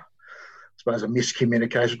sort of a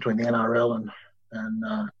miscommunication between the NRL and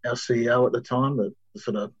our CEO at the time that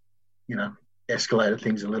sort of, escalated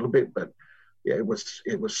things a little bit. But yeah, it was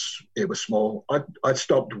small. I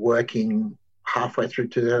stopped working halfway through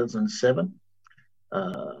 2007.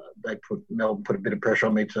 Melbourne put a bit of pressure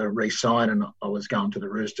on me to re-sign, and I was going to the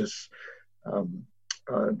Roosters.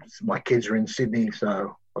 My kids are in Sydney, so I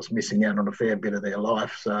was missing out on a fair bit of their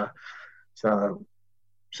life. So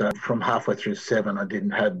from halfway through 7, I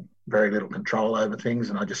had very little control over things,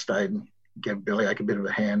 and I just stayed and gave Bellyache a bit of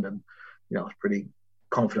a hand. And I was pretty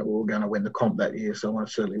confident we were going to win the comp that year, so I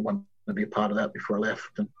certainly wanted to be a part of that before I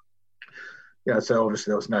left. And so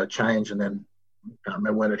obviously there was no change. And then I can't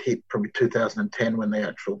remember when it hit, probably 2010 when the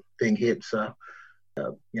actual thing hit. So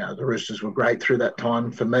the Roosters were great through that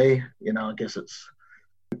time for me. I guess it's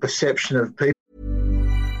the perception of people.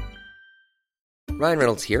 Ryan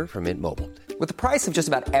Reynolds here from Mint Mobile. With the price of just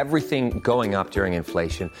about everything going up during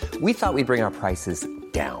inflation, we thought we'd bring our prices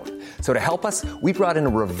down. So to help us, we brought in a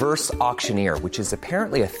reverse auctioneer, which is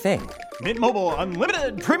apparently a thing. Mint Mobile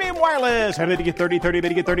Unlimited Premium Wireless. How to get 30, 30, bit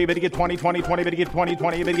to get 30, bit to get 20, 20, 20, bit to get 20,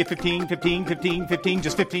 20, bit to get 15, 15, 15, 15,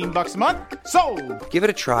 just $15 a month? Sold! Give it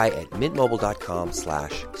a try at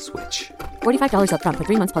mintmobile.com/switch. $45 up front for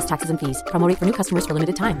 3 months plus taxes and fees. Promo rate for new customers for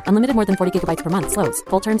limited time. Unlimited more than 40 gigabytes per month. Slows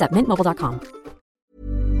full terms at mintmobile.com.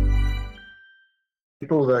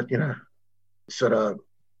 People that, sort of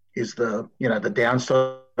is the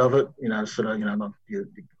downside of it, your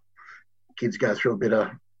kids go through a bit of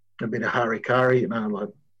harikari,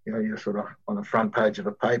 you're sort of on the front page of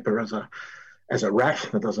a paper as a rat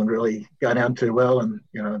that doesn't really go down too well. And,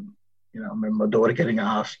 I remember my daughter getting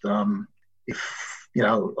asked if, that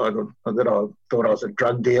I thought I was a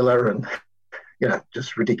drug dealer and,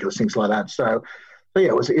 just ridiculous things like that. So yeah,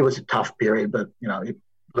 it was a tough period, but, it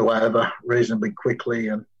blew over reasonably quickly.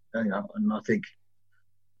 And I think,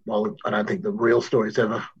 well, I don't think the real story's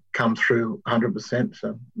ever come through 100%,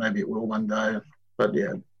 so maybe it will one day. But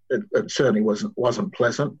yeah, it certainly wasn't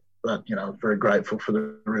pleasant. But very grateful for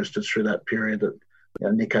the Roosters through that period. That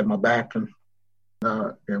Nick had my back, and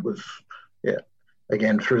it was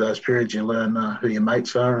again through those periods you learn who your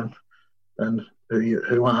mates are and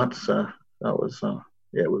who aren't. So that was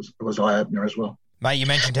it was eye opener as well. Mate, you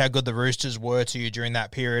mentioned how good the Roosters were to you during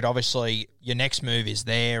that period. Obviously, your next move is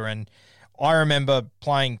there, and I remember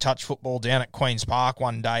playing touch football down at Queen's Park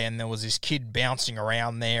one day, and there was this kid bouncing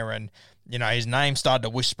around there, and his name started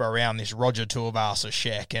to whisper around, this Roger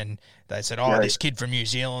Tuivasa-Sheck, and they said, this kid from New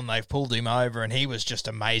Zealand, they've pulled him over, and he was just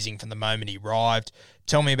amazing from the moment he arrived.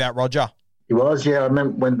 Tell me about Roger. He was, yeah. I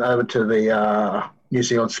remember went over to the New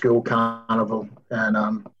Zealand School Carnival, and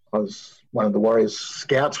I was one of the Warriors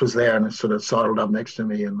scouts was there, and sort of sidled up next to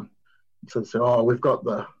me and said, we've got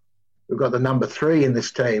the number 3 in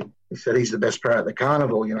this team. He said he's the best player at the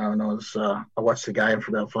carnival, and I watched the game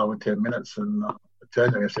for about 5 or 10 minutes, and I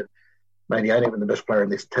turned to him and said, mate, he ain't even the best player in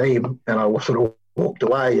this team. And I sort of walked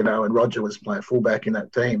away, and Roger was playing fullback in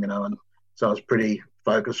that team, and so I was pretty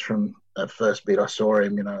focused from that first bit I saw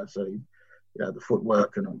him, so the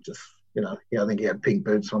footwork, and I'm just, I think he had pink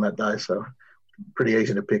boots on that day, so pretty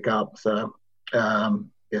easy to pick up. So,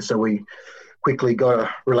 so we quickly got a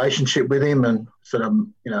relationship with him, and sort of,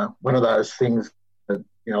 one of those things that,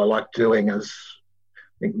 I like doing, as I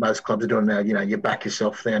think most clubs are doing now, you back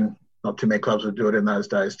yourself then. Not too many clubs would do it in those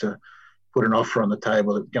days, to put an offer on the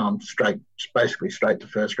table that gone basically straight to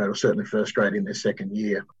first grade, or certainly first grade in their second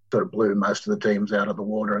year. sort of blew most of the teams out of the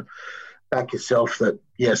water. And back yourself that,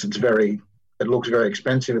 yes, it looks very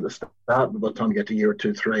expensive at the start, but by the time you get to year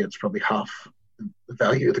 2, 3, it's probably half. The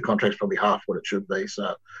value of the contract's probably half what it should be.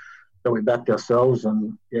 So we backed ourselves,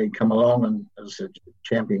 and he come along, and as I said,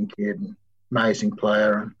 champion kid, and amazing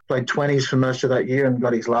player, and played 20s for most of that year, and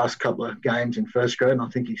got his last couple of games in first grade. And I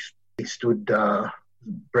think he stood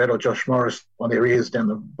Brett or Josh Morris on their ears down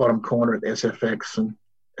the bottom corner at SFS,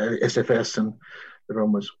 and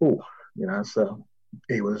everyone was, so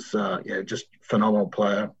he was, just phenomenal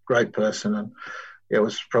player, great person. And it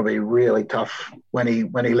was probably really tough when he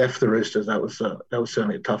left the Roosters. That was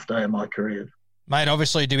certainly a tough day in my career. Mate,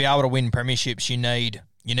 obviously to be able to win premierships,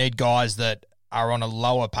 you need guys that are on a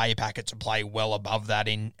lower pay packet to play well above that.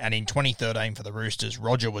 In 2013 for the Roosters,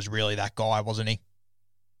 Roger was really that guy, wasn't he?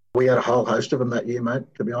 We had a whole host of them that year, mate,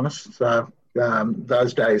 to be honest. So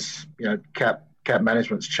those days, cap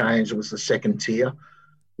management's changed. It was the second tier.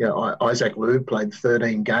 Isaac Liu played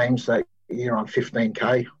 13 games that year on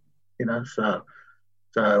 15K,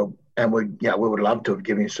 and we would love to have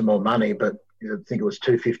given him some more money, but I think it was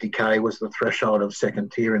 250K was the threshold of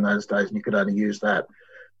second tier in those days, and you could only use that.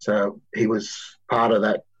 So he was part of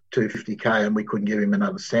that 250K, and we couldn't give him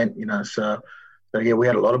another cent, So we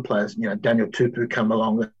had a lot of players. Daniel Tupu come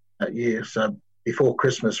along that year. So before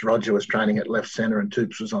Christmas, Roger was training at left centre and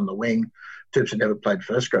Toops was on the wing. Toops had never played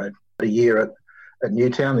first grade. A year at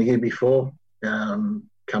Newtown the year before,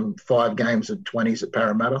 come 5 games at 20s at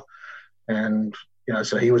Parramatta. And,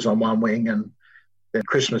 so he was on one wing, and then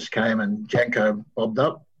Christmas came and Janko bobbed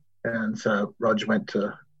up. And so Roger went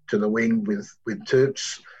to the wing with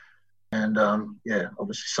Toops. And,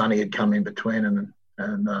 obviously Sonny had come in between,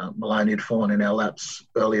 and Maloney had fallen in our laps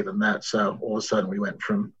earlier than that. So all of a sudden we went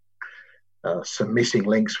from some missing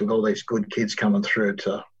links with all these good kids coming through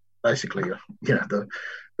to basically, the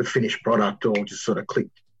finished product all just sort of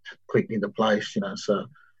clicked into place, So,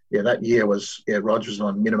 that year was, Roger was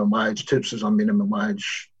on minimum wage, Toops was on minimum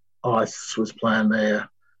wage, Ice was playing there,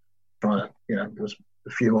 trying to, there was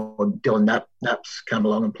a few more. Dylan Naps come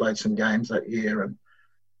along and played some games that year, and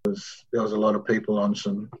there was a lot of people on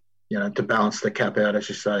some, to balance the cap out, as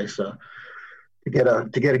you say. So to get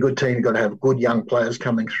a good team, you've got to have good young players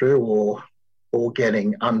coming through, or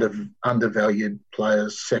getting undervalued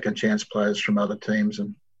players, second chance players from other teams,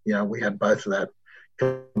 and we had both of that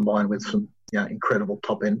combined with some incredible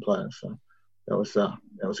top end players. So that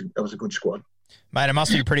was a good squad. Mate, it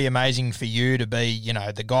must be pretty amazing for you to be,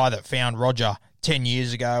 the guy that found Roger 10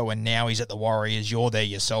 years ago, and now he's at the Warriors. You're there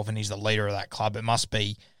yourself, and he's the leader of that club. It must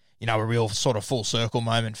be, a real sort of full circle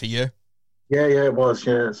moment for you. Yeah, it was.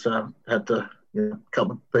 Yeah, so had to, a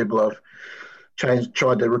couple of people I've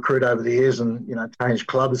tried to recruit over the years, and changed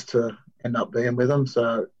clubs to end up being with them.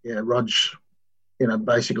 So Rog,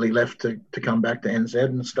 basically left to come back to NZ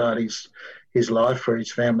and start his life where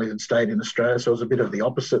his family had stayed in Australia. So it was a bit of the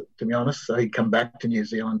opposite, to be honest. So he'd come back to New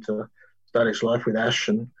Zealand to start his life with Ash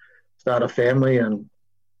and start a family. And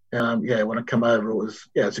when I come over,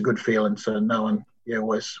 it's a good feeling. So knowing,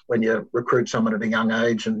 always when you recruit someone at a young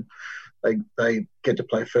age and they get to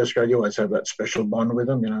play first grade, you always have that special bond with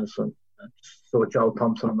them. So I saw Joel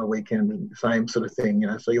Thompson on the weekend, and the same sort of thing.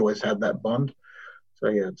 So you always have that bond. So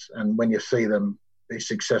and when you see them be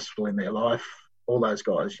successful in their life, all those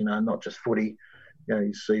guys, not just footy,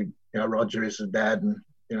 you see, Roger is his dad, and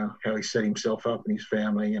how he set himself up and his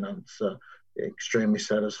family. It's extremely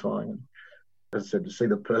satisfying. And as I said, to see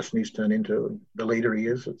the person he's turned into and the leader he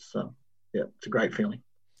is, it's a great feeling.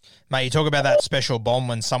 Mate, you talk about that special bond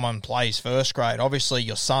when someone plays first grade. Obviously,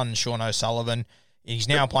 your son, Sean O'Sullivan, he's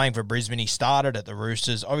now playing for Brisbane. He started at the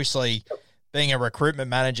Roosters. Obviously, being a recruitment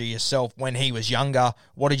manager yourself when he was younger,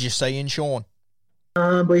 what did you see in Sean?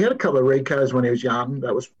 But he had a couple of recos when he was young.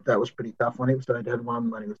 That was pretty tough on him. So he had one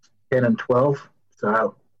when he was 10 and 12.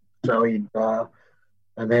 So he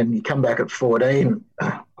and then you come back at 14.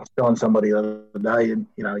 I was telling somebody the other day, and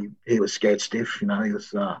he was scared stiff. He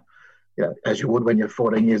was as you would when you're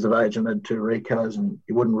 14 years of age and had 2 recos, and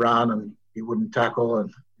he wouldn't run and he wouldn't tackle,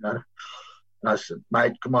 and And I said,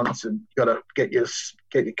 mate, come on. I said, you got to get your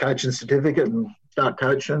coaching certificate and start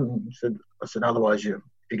coaching. And I said, otherwise if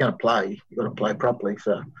you're going to play, you've got to play properly.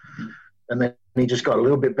 So, and then he just got a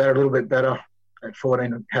little bit better at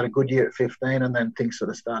 14, and had a good year at 15, and then things sort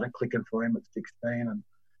of started clicking for him at 16. And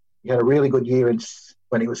he had a really good year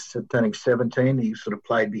when he was turning 17. He sort of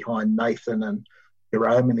played behind Nathan and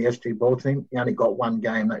Jerome in the SG ball team. He only got one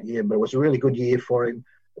game that year, but it was a really good year for him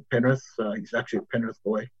at Penrith. He's actually a Penrith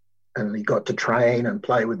boy. And he got to train and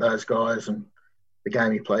play with those guys, and the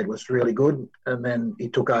game he played was really good. And then he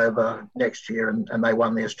took over next year, and they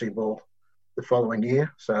won the SG ball the following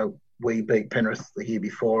year. So we beat Penrith the year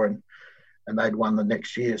before, and they'd won the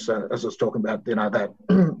next year. So as I was talking about, that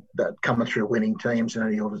that coming through winning teams,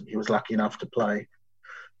 he was lucky enough to play,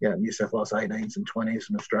 New South Wales 18s and 20s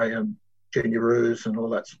in Australia, Juniours and all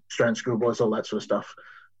that, Australian schoolboys, all that sort of stuff.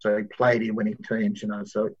 So he played in winning teams,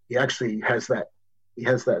 So he actually has that. He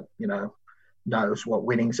has that, knows what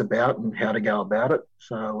winning's about and how to go about it.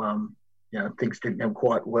 So things didn't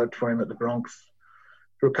quite work for him at the Bronx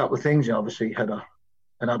through a couple of things. Obviously he had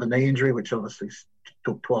another knee injury, which obviously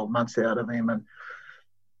took 12 months out of him. And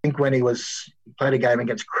I think when he played a game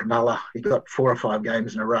against Cronulla, he got 4 or 5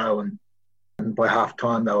 games in a row, and by half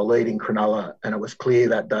time they were leading Cronulla, and it was clear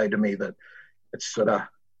that day to me that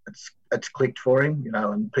it's clicked for him,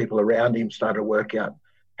 and people around him started to work out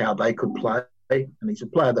how they could play. And he's a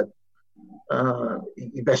player that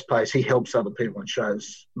he best plays. He helps other people and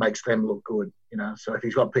makes them look good, So if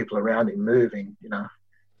he's got people around him moving,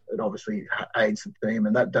 it obviously aids the team.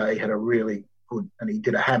 And that day had a really good, and he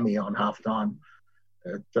did a hammy on half time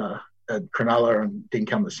at Cronulla and didn't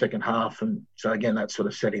come the second half. And so again, that sort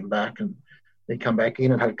of set him back, and he come back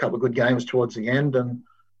in and had a couple of good games towards the end, and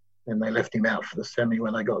then they left him out for the semi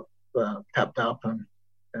when they got tapped up, and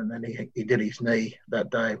then he did his knee that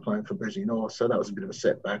day playing for Brisbane North. So that was a bit of a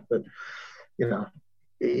setback, but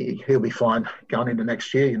he'll be fine going into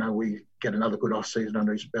next year. We get another good off season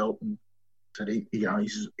under his belt, and so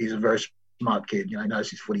he's a very smart kid. He knows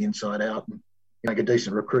his footy inside out, and make a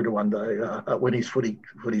decent recruiter one day when his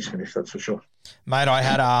footy's finished. That's for sure. Mate, I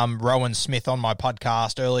had Rowan Smith on my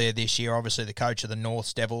podcast earlier this year, obviously the coach of the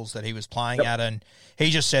North Devils that he was playing at, and he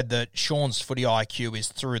just said that Sean's footy IQ is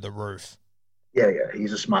through the roof. Yeah,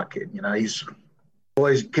 he's a smart kid. He's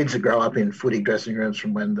always kids that grow up in footy dressing rooms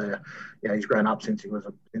from when they're, he's grown up since he was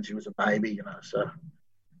a baby. So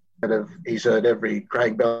he's heard every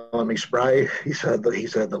Craig Bellamy spray. He's heard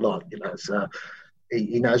the lot. So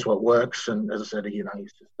he knows what works. And as I said, he's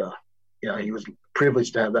just he was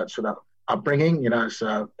privileged to have that sort of upbringing.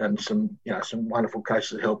 So and some wonderful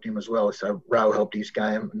coaches that helped him as well. So Rowe helped his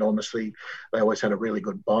game enormously. They always had a really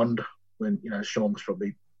good bond when Sean was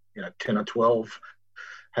probably 10 or 12,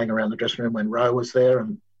 hang around the dressing room when Rowe was there.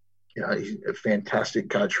 And, he's a fantastic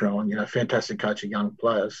coach, Rowan, fantastic coach of young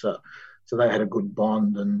players. So they had a good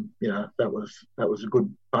bond, and, that was a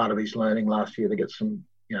good part of his learning last year to get some,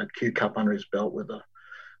 Q Cup under his belt with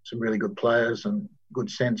some really good players and good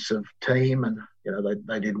sense of team. And,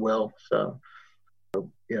 they did well. So,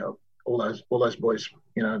 all those boys,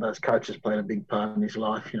 those coaches played a big part in his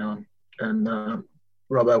life, and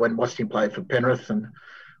Robbo went and watched him play for Penrith and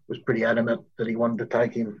was pretty adamant that he wanted to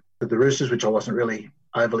take him to the Roosters, which I wasn't really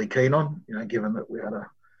overly keen on, given that we had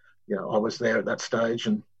I was there at that stage,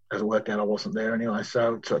 and as it worked out, I wasn't there anyway,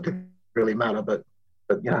 so it didn't really matter. But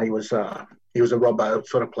he was a Robbo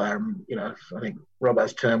sort of player. I think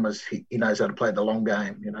Robbo's term was he knows how to play the long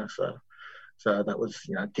game, so that was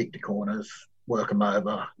kick to corners, work them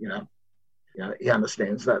over, he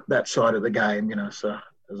understands that side of the game, So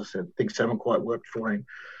as I said, things haven't quite worked for him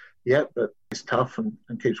yet, but he's tough and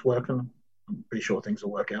keeps working. I'm pretty sure things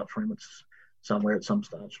will work out for him. It's somewhere at some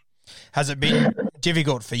stage. Has it been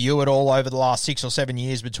difficult for you at all over the last 6 or 7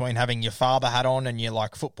 years between having your father hat on and your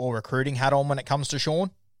football recruiting hat on when it comes to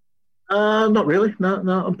Sean? Not really. No,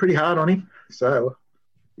 I'm pretty hard on him. So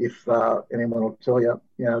if anyone will tell you,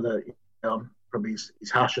 that probably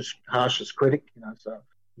his harshest critic, so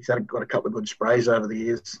he's got a couple of good sprays over the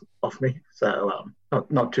years off me. So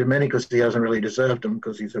not too many, because he hasn't really deserved them,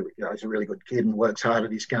 because he's a really good kid and works hard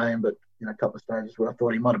at his game. But a couple of stages where I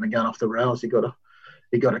thought he might have been going off the rails, he got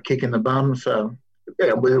a kick in the bum. So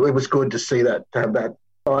it was good to see that, to have that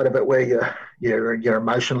side of it where you're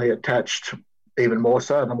emotionally attached even more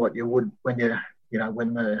so than what you would when you're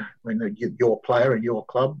your player in your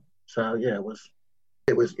club. So yeah, it was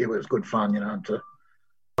good fun, to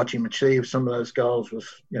watch him achieve some of those goals was,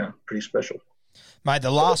 pretty special. Mate,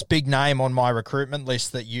 the last big name on my recruitment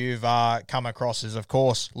list that you've come across is, of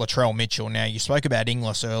course, Latrell Mitchell. Now, you spoke about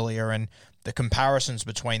Inglis earlier, and the comparisons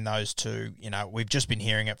between those two, we've just been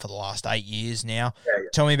hearing it for the last 8 years now. Yeah.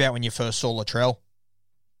 Tell me about when you first saw Latrell.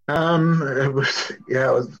 It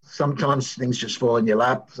was sometimes things just fall in your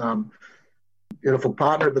lap. Beautiful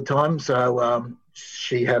partner at the time, so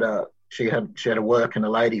she had a work, and a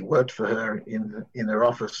lady worked for her in their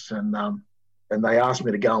office, and they asked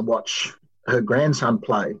me to go and watch her grandson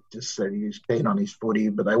play. Just said he was keen on his footy,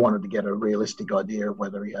 but they wanted to get a realistic idea of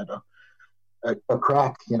whether he had a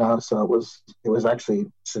crack, So it was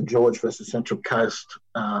actually St George versus Central Coast.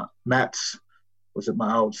 Matt's was at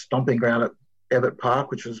my old stomping ground at Evatt Park,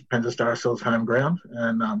 which was Penza Starcel's home ground,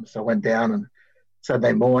 and so I went down and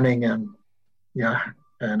Saturday morning, and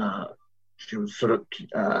she was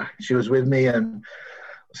she was with me, and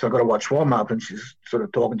so I got to watch warm up, and she's sort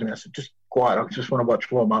of talking to me. I said, just quiet. I just want to watch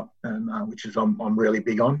warm up, and which is I'm really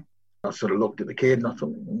big on. I sort of looked at the kid, and I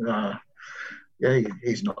thought,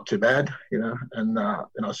 he's not too bad, And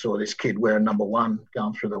then I saw this kid wearing number 1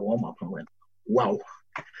 going through the warm up, and I went, wow,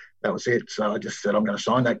 that was it. So I just said, I'm going to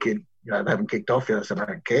sign that kid. They haven't kicked off yet. I said, I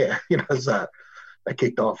don't care. So they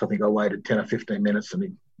kicked off. I think I waited 10 or 15 minutes, and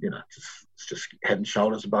he, just head and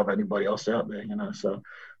shoulders above anybody else out there. So.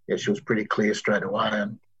 Yeah, she was pretty clear straight away,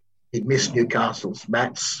 and he'd missed Newcastle's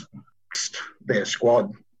Mats, their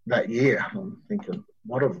squad that year. I'm thinking,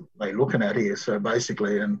 what are they looking at here? So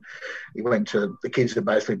basically, and he went to the kids that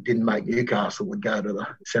basically didn't make Newcastle would go to the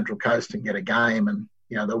Central Coast and get a game, and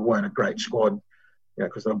they weren't a great squad,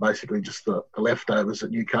 because they were basically just the leftovers that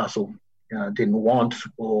Newcastle didn't want,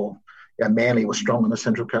 or Manly was strong on the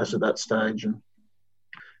Central Coast at that stage, and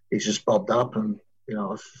he's just bobbed up, and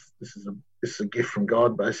this is a gift from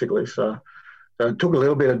God, basically. So it took a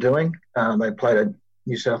little bit of doing. They played a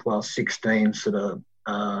New South Wales 16 sort of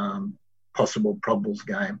possible probables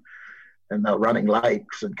game, and they were running late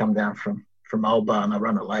because they'd come down from Alba, and they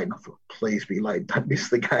run it late. And I thought, please be late, don't miss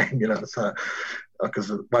the game, So because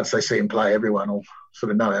once they see him play, everyone will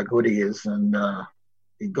sort of know how good he is. And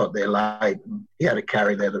he got there late, and he had a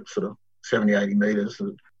carry there that sort of 70, 80 metres.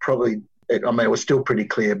 Probably. It was still pretty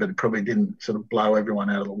clear, but it probably didn't sort of blow everyone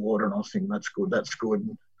out of the water. And I was thinking, that's good.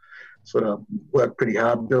 And sort of worked pretty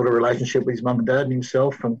hard, built a relationship with his mum and dad and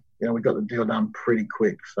himself. And, we got the deal done pretty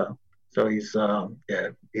quick. So he's,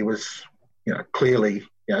 he was, clearly,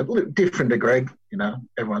 different to Greg.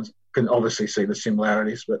 Everyone can obviously see the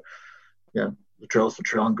similarities, but, Latrell's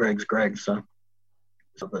Latrell and Greg's Greg.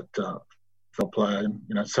 But player,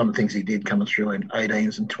 and some of the things he did coming through in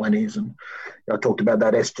 18s and 20s, and I talked about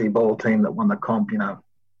that SG Ball team that won the comp. I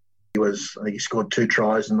think he scored 2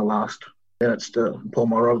 tries in the last minutes. To Paul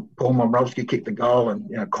Momorowski kicked the goal,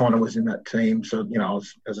 and Connor was in that team. So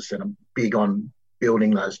as I said, I'm big on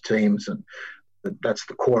building those teams, and that's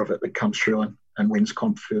the core of it that comes through and wins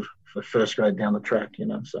comp for first grade down the track.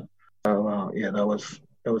 So that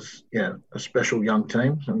was a special young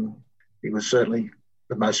team, and he was certainly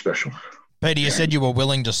the most special. Peter, you said you were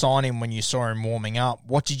willing to sign him when you saw him warming up.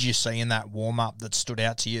 What did you see in that warm-up that stood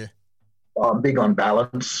out to you? I'm big on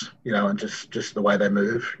balance, and just the way they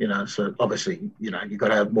move, So obviously, you've got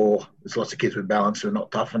to have more. There's lots of kids with balance who are not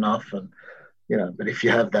tough enough, and but if you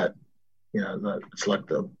have that, it's like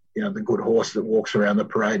the good horse that walks around the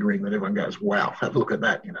parade ring that everyone goes, wow, have a look at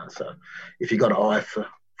that, So if you've got an eye for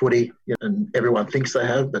footy, and everyone thinks they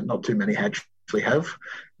have, but not too many actually have,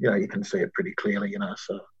 you can see it pretty clearly,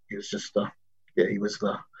 So. He was just, he was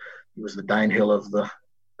the Dane Hill of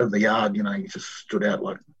the yard. He just stood out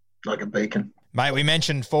like a beacon. Mate, we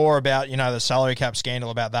mentioned about the salary cap scandal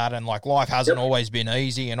about that, and life hasn't always been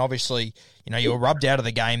easy, and obviously you were rubbed out of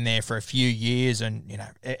the game there for a few years, and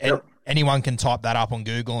anyone can type that up on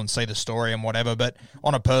Google and see the story and whatever. But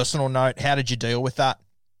on a personal note, how did you deal with that?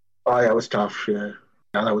 Oh, yeah, it was tough. Yeah,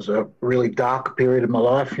 that was a really dark period of my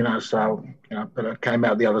life. So but I came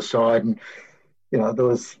out the other side, and there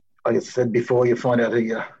was. Like I said before, you find out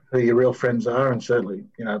who your real friends are, and certainly,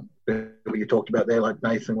 what you talked about there, like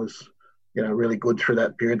Nathan was, really good through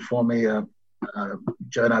that period for me.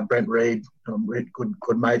 Jono, Brent Reid,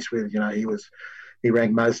 good mates with. He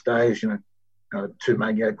ranked most days. 2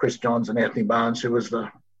 mates, Chris Johns and Anthony Barnes, who was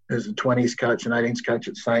the 20s coach and 18s coach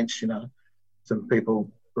at Saints. Some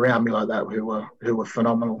people around me like that who were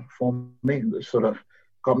phenomenal for me, and that sort of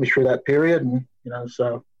got me through that period. And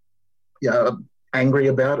angry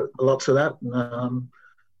about it, lots of that, and,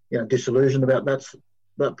 disillusioned about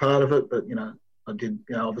that part of it. But, I did,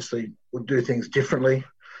 obviously would do things differently.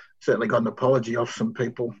 Certainly got an apology off some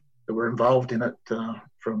people that were involved in it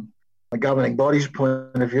from a governing body's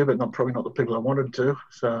point of view, but probably not the people I wanted to.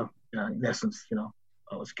 So, in essence,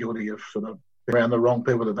 I was guilty of sort of around the wrong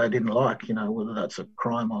people that they didn't like, whether that's a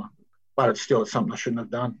crime but it's still something I shouldn't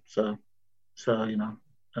have done. So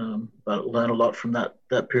but learned a lot from that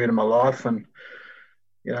period of my life. And,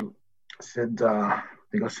 I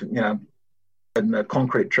in a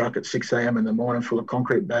concrete truck at 6 a.m. in the morning full of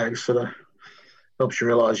concrete bags sort of helps you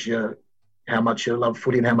realise how much you love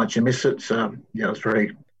footy and how much you miss it. So, I was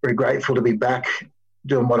very, very grateful to be back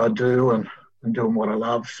doing what I do and doing what I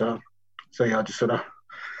love. So I just sort of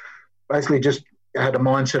basically just had a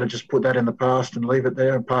mindset of just put that in the past and leave it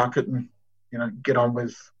there and park it and, get on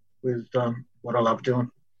with what I love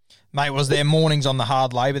doing. Mate, was there mornings on the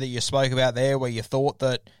hard labour that you spoke about there where you thought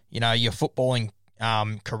that, your footballing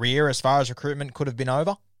career as far as recruitment could have been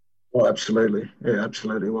over? Oh, absolutely. Yeah,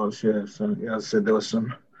 absolutely was, yeah. So, as I said, there was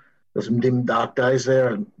some there's some dim, dark days there.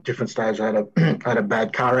 And different stages, I had a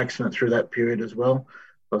bad car accident through that period as well.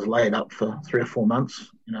 I was laid up for 3 or 4 months,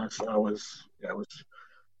 so it was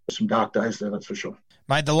some dark days there, that's for sure.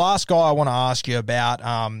 Mate, the last guy I want to ask you about,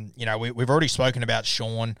 we've already spoken about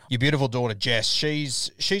Sean, your beautiful daughter Jess.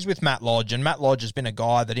 She's with Matt Lodge, and Matt Lodge has been a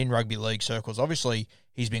guy that in rugby league circles, obviously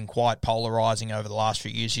he's been quite polarising over the last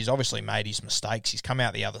few years. He's obviously made his mistakes. He's come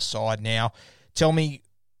out the other side now. Tell me,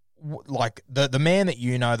 like, the man that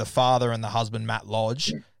you know, the father and the husband, Matt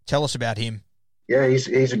Lodge, tell us about him. Yeah,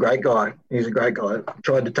 he's a great guy. He's a great guy. I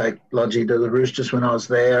tried to take Lodgy to the Roosters when I was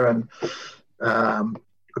there, and I'll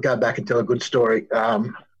go back and tell a good story.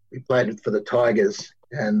 We played for the Tigers,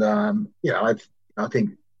 and I think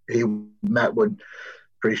Matt would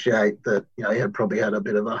appreciate that. He had probably had a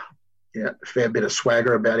bit of a fair bit of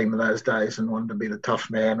swagger about him in those days, and wanted to be the tough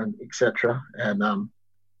man and etc. And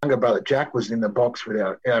younger brother Jack was in the box with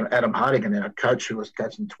our Adam Hardigan, our coach, who was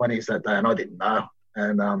coaching 20s that day, and I didn't know.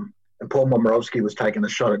 And Paul Momorowski was taking a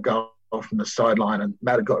shot at goal from the sideline, and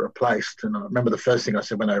Matt had got replaced. And I remember the first thing I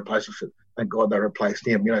said when they replaced him, I said, thank God they replaced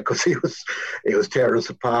him, because he was tearing us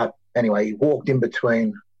apart. Anyway, he walked in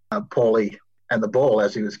between Paulie and the ball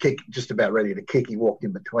as he was just about ready to kick. He walked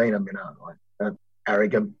in between them, like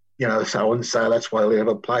arrogant, so I wouldn't say that's why he'll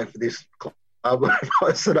ever play for this club.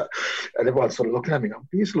 And everyone sort of looking at me, going,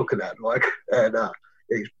 he's looking at him, and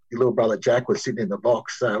his little brother Jack was sitting in the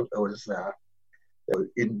box. So it was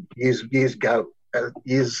in years go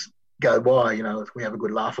by, we have a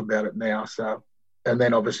good laugh about it now. So, and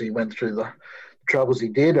then obviously he went through the troubles he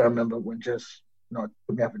did. I remember when Jess put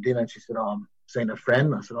me out for dinner, and she said, I'm seeing a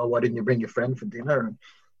friend. I said, why didn't you bring your friend for dinner? And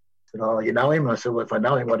she said, you know him? I said, well, if I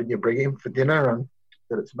know him, why didn't you bring him for dinner? And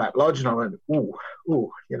said, it's Matt Lodge. And I went,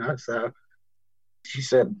 ooh, so she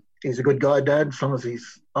said, he's a good guy, Dad, as long as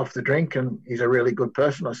he's off the drink and he's a really good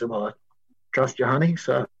person. I said, well, I trust you, honey.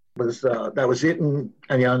 So that was it. And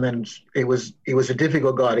then he was a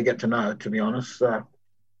difficult guy to get to know, to be honest.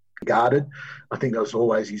 Guarded. I think that was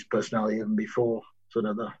always his personality even before sort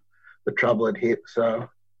of the trouble had hit. So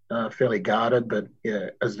fairly guarded, but yeah,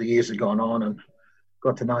 as the years have gone on and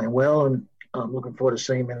got to know him well, and I'm looking forward to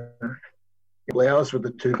seeing him in a couple hours with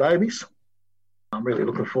the 2 babies. I'm really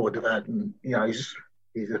looking forward to that. And,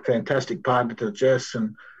 he's a fantastic partner to Jess,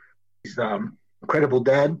 and he's an incredible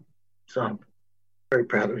dad. So I'm very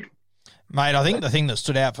proud of him. Mate, I think the thing that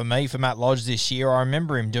stood out for me for Matt Lodge this year, I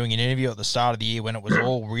remember him doing an interview at the start of the year when it was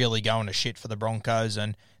all really going to shit for the Broncos,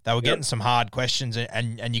 and they were getting some hard questions,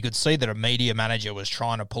 and you could see that a media manager was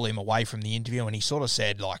trying to pull him away from the interview, and he sort of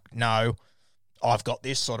said, like, no, I've got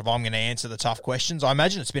this, sort of, I'm going to answer the tough questions. I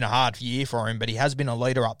imagine it's been a hard year for him, but he has been a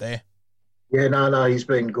leader up there. Yeah, no, he's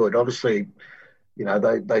been good. Obviously,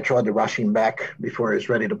 they tried to rush him back before he was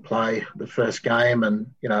ready to play the first game, and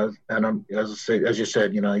as you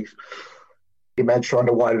said, he managed trying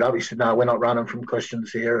to wide it up. He said, no, we're not running from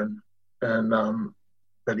questions here,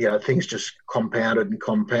 but things just compounded,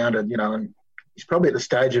 and he's probably at the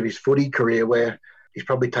stage of his footy career where he's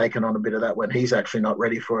probably taken on a bit of that when he's actually not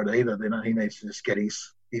ready for it either. He needs to just get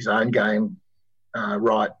his own game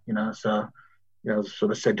right, so. Sort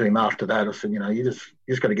of said to him after that, I said, you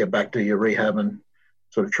just got to get back to your rehab and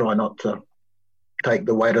sort of try not to take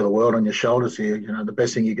the weight of the world on your shoulders here. The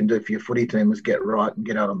best thing you can do for your footy team is get right and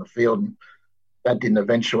get out on the field. And that didn't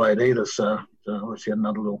eventuate either. So obviously had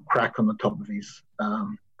another little crack on the top of his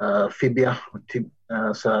fibia.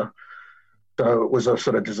 So it was a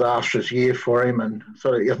sort of disastrous year for him. And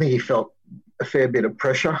sort of, I think he felt a fair bit of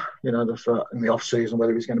pressure, in the off season,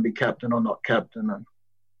 whether he's going to be captain or not captain, and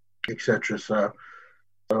etc. So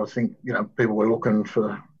I think people were looking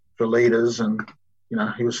for leaders, and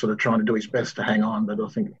he was sort of trying to do his best to hang on. But I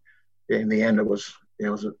think in the end it was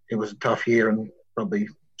a tough year, and probably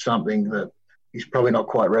something that he's probably not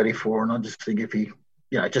quite ready for. And I just think if he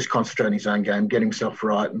just concentrate on his own game, get himself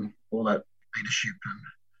right, and all that leadership,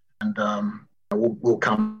 and we'll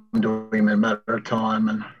come to him in a matter of time.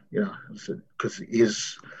 And because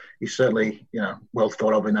he's certainly, well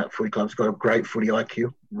thought of in that footy club. He's got a great footy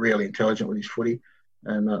IQ, really intelligent with his footy,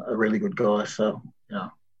 and a really good guy. So,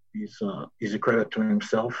 he's a credit to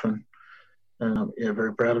himself, and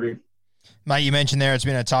very proud of him. Mate, you mentioned there it's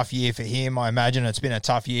been a tough year for him. I imagine it's been a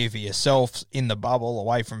tough year for yourself in the bubble,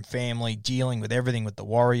 away from family, dealing with everything with the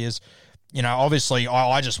Warriors. Obviously,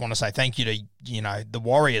 I just want to say thank you to, the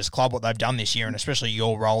Warriors club, what they've done this year, and especially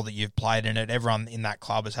your role that you've played in it. Everyone in that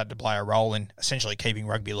club has had to play a role in essentially keeping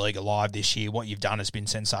rugby league alive this year. What you've done has been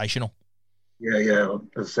sensational. Yeah.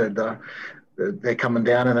 As I said, they're coming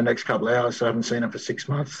down in the next couple of hours, so I haven't seen them for 6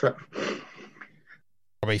 months. So.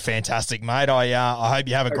 It'll be fantastic, mate. I hope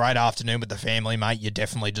you have a great afternoon with the family, mate. You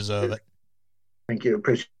definitely deserve it. Thank you.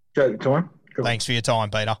 Appreciate Cool. Thanks for your time,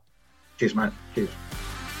 Peter. Cheers, mate. Cheers.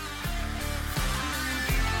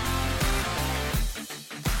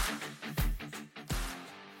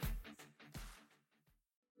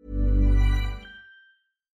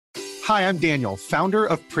 Hi, I'm Daniel, founder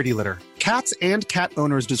of Pretty Litter. Cats and cat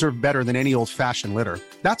owners deserve better than any old-fashioned litter.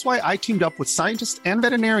 That's why I teamed up with scientists and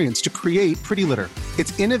veterinarians to create Pretty Litter.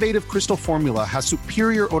 Its innovative crystal formula has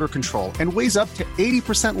superior odor control and weighs up to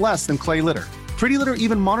 80% less than clay litter. Pretty Litter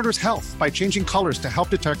even monitors health by changing colors to help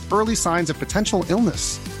detect early signs of potential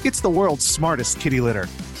illness. It's the world's smartest kitty litter.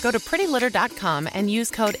 Go to prettylitter.com and use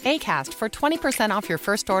code ACAST for 20% off your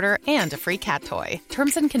first order and a free cat toy.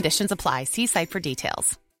 Terms and conditions apply. See site for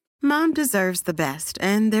details. Mom deserves the best,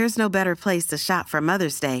 and there's no better place to shop for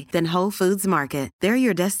Mother's Day than Whole Foods Market. They're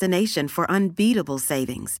your destination for unbeatable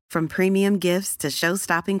savings, from premium gifts to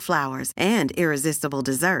show-stopping flowers and irresistible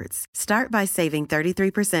desserts. Start by saving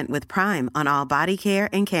 33% with Prime on all body care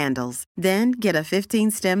and candles. Then get a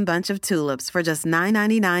 15-stem bunch of tulips for just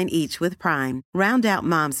 $9.99 each with Prime. Round out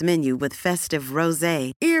Mom's menu with festive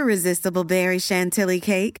rosé, irresistible berry chantilly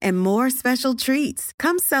cake, and more special treats.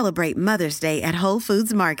 Come celebrate Mother's Day at Whole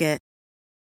Foods Market.